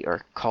CRT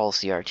or call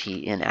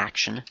CRT in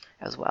action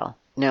as well.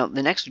 Now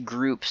the next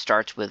group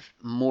starts with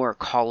more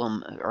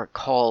column or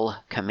call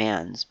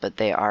commands, but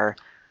they are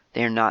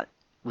not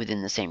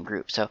within the same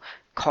group. So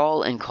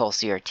call and call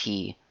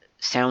CRT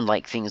sound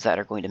like things that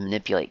are going to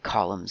manipulate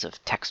columns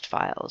of text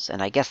files,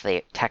 and I guess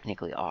they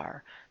technically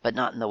are, but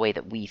not in the way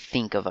that we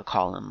think of a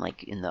column,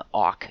 like in the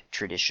awk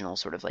traditional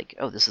sort of like,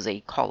 oh, this is a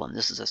column,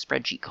 this is a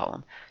spreadsheet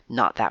column.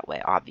 Not that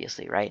way,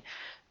 obviously, right?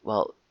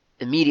 Well,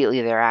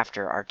 immediately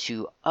thereafter are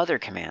two other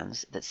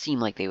commands that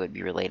seem like they would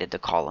be related to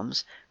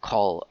columns,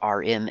 call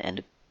rm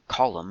and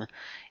column,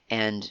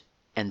 and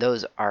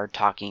those are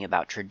talking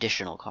about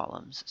traditional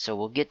columns. So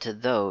we'll get to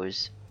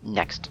those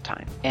next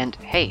time. And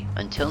hey,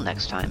 until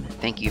next time,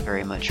 thank you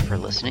very much for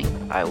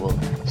listening. I will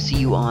see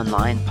you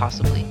online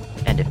possibly,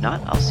 and if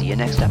not, I'll see you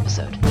next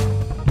episode.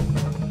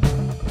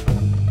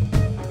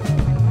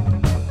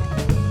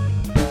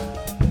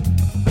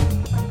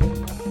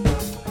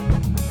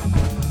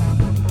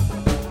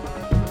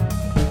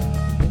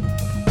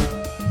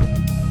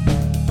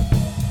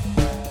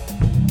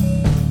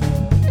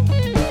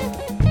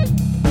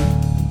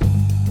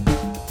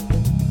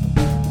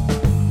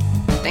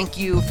 Thank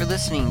you for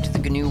listening to the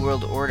GNU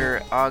World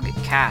Order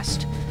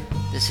Ogcast.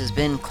 This has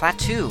been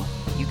Klaatu.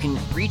 You can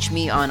reach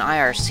me on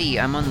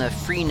IRC. I'm on the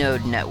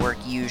Freenode network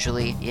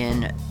usually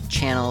in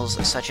channels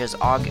such as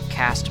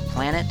Ogcast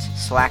Planet,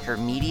 Slacker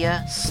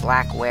Media,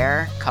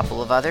 Slackware, a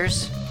couple of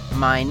others.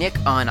 My nick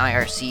on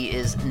IRC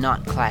is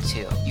not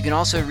Klaatu. You can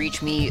also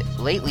reach me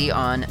lately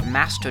on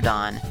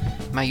Mastodon.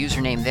 My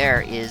username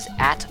there is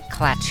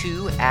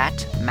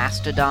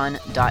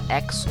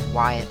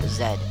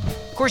 @klaatu@mastodon.xyz.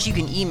 Of course, you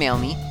can email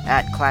me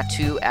at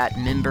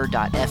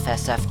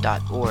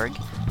klaatu@member.fsf.org.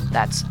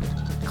 That's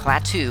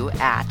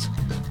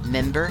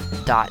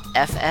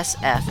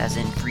klaatu@member.fsf, as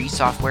in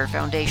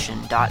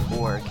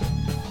freesoftwarefoundation.org.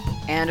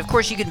 And of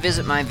course, you can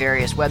visit my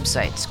various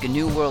websites,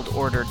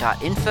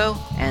 gnuworldorder.info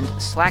and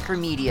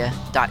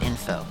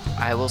slackermedia.info.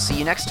 I will see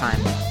you next time.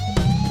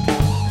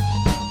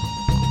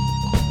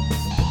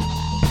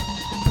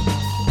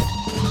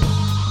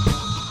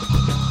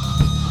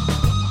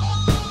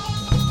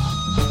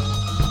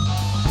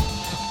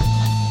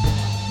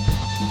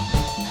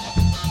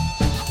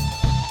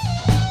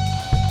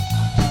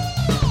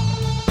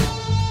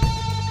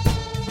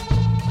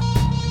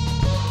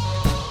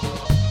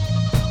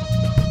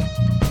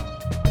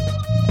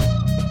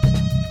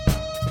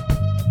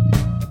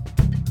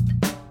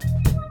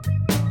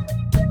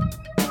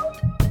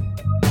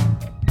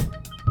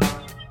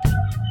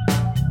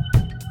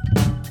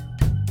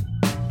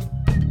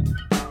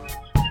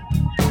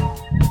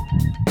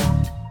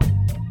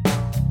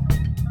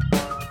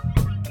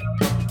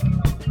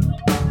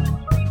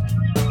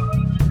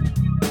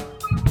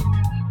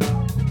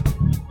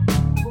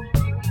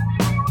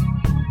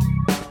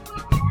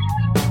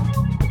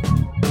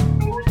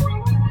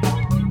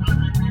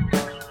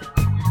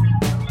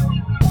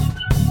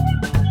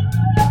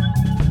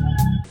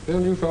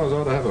 Well, you fellas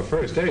ought to have a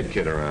first aid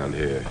kit around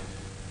here.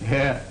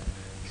 Yeah,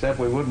 except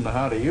we wouldn't know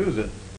how to use it.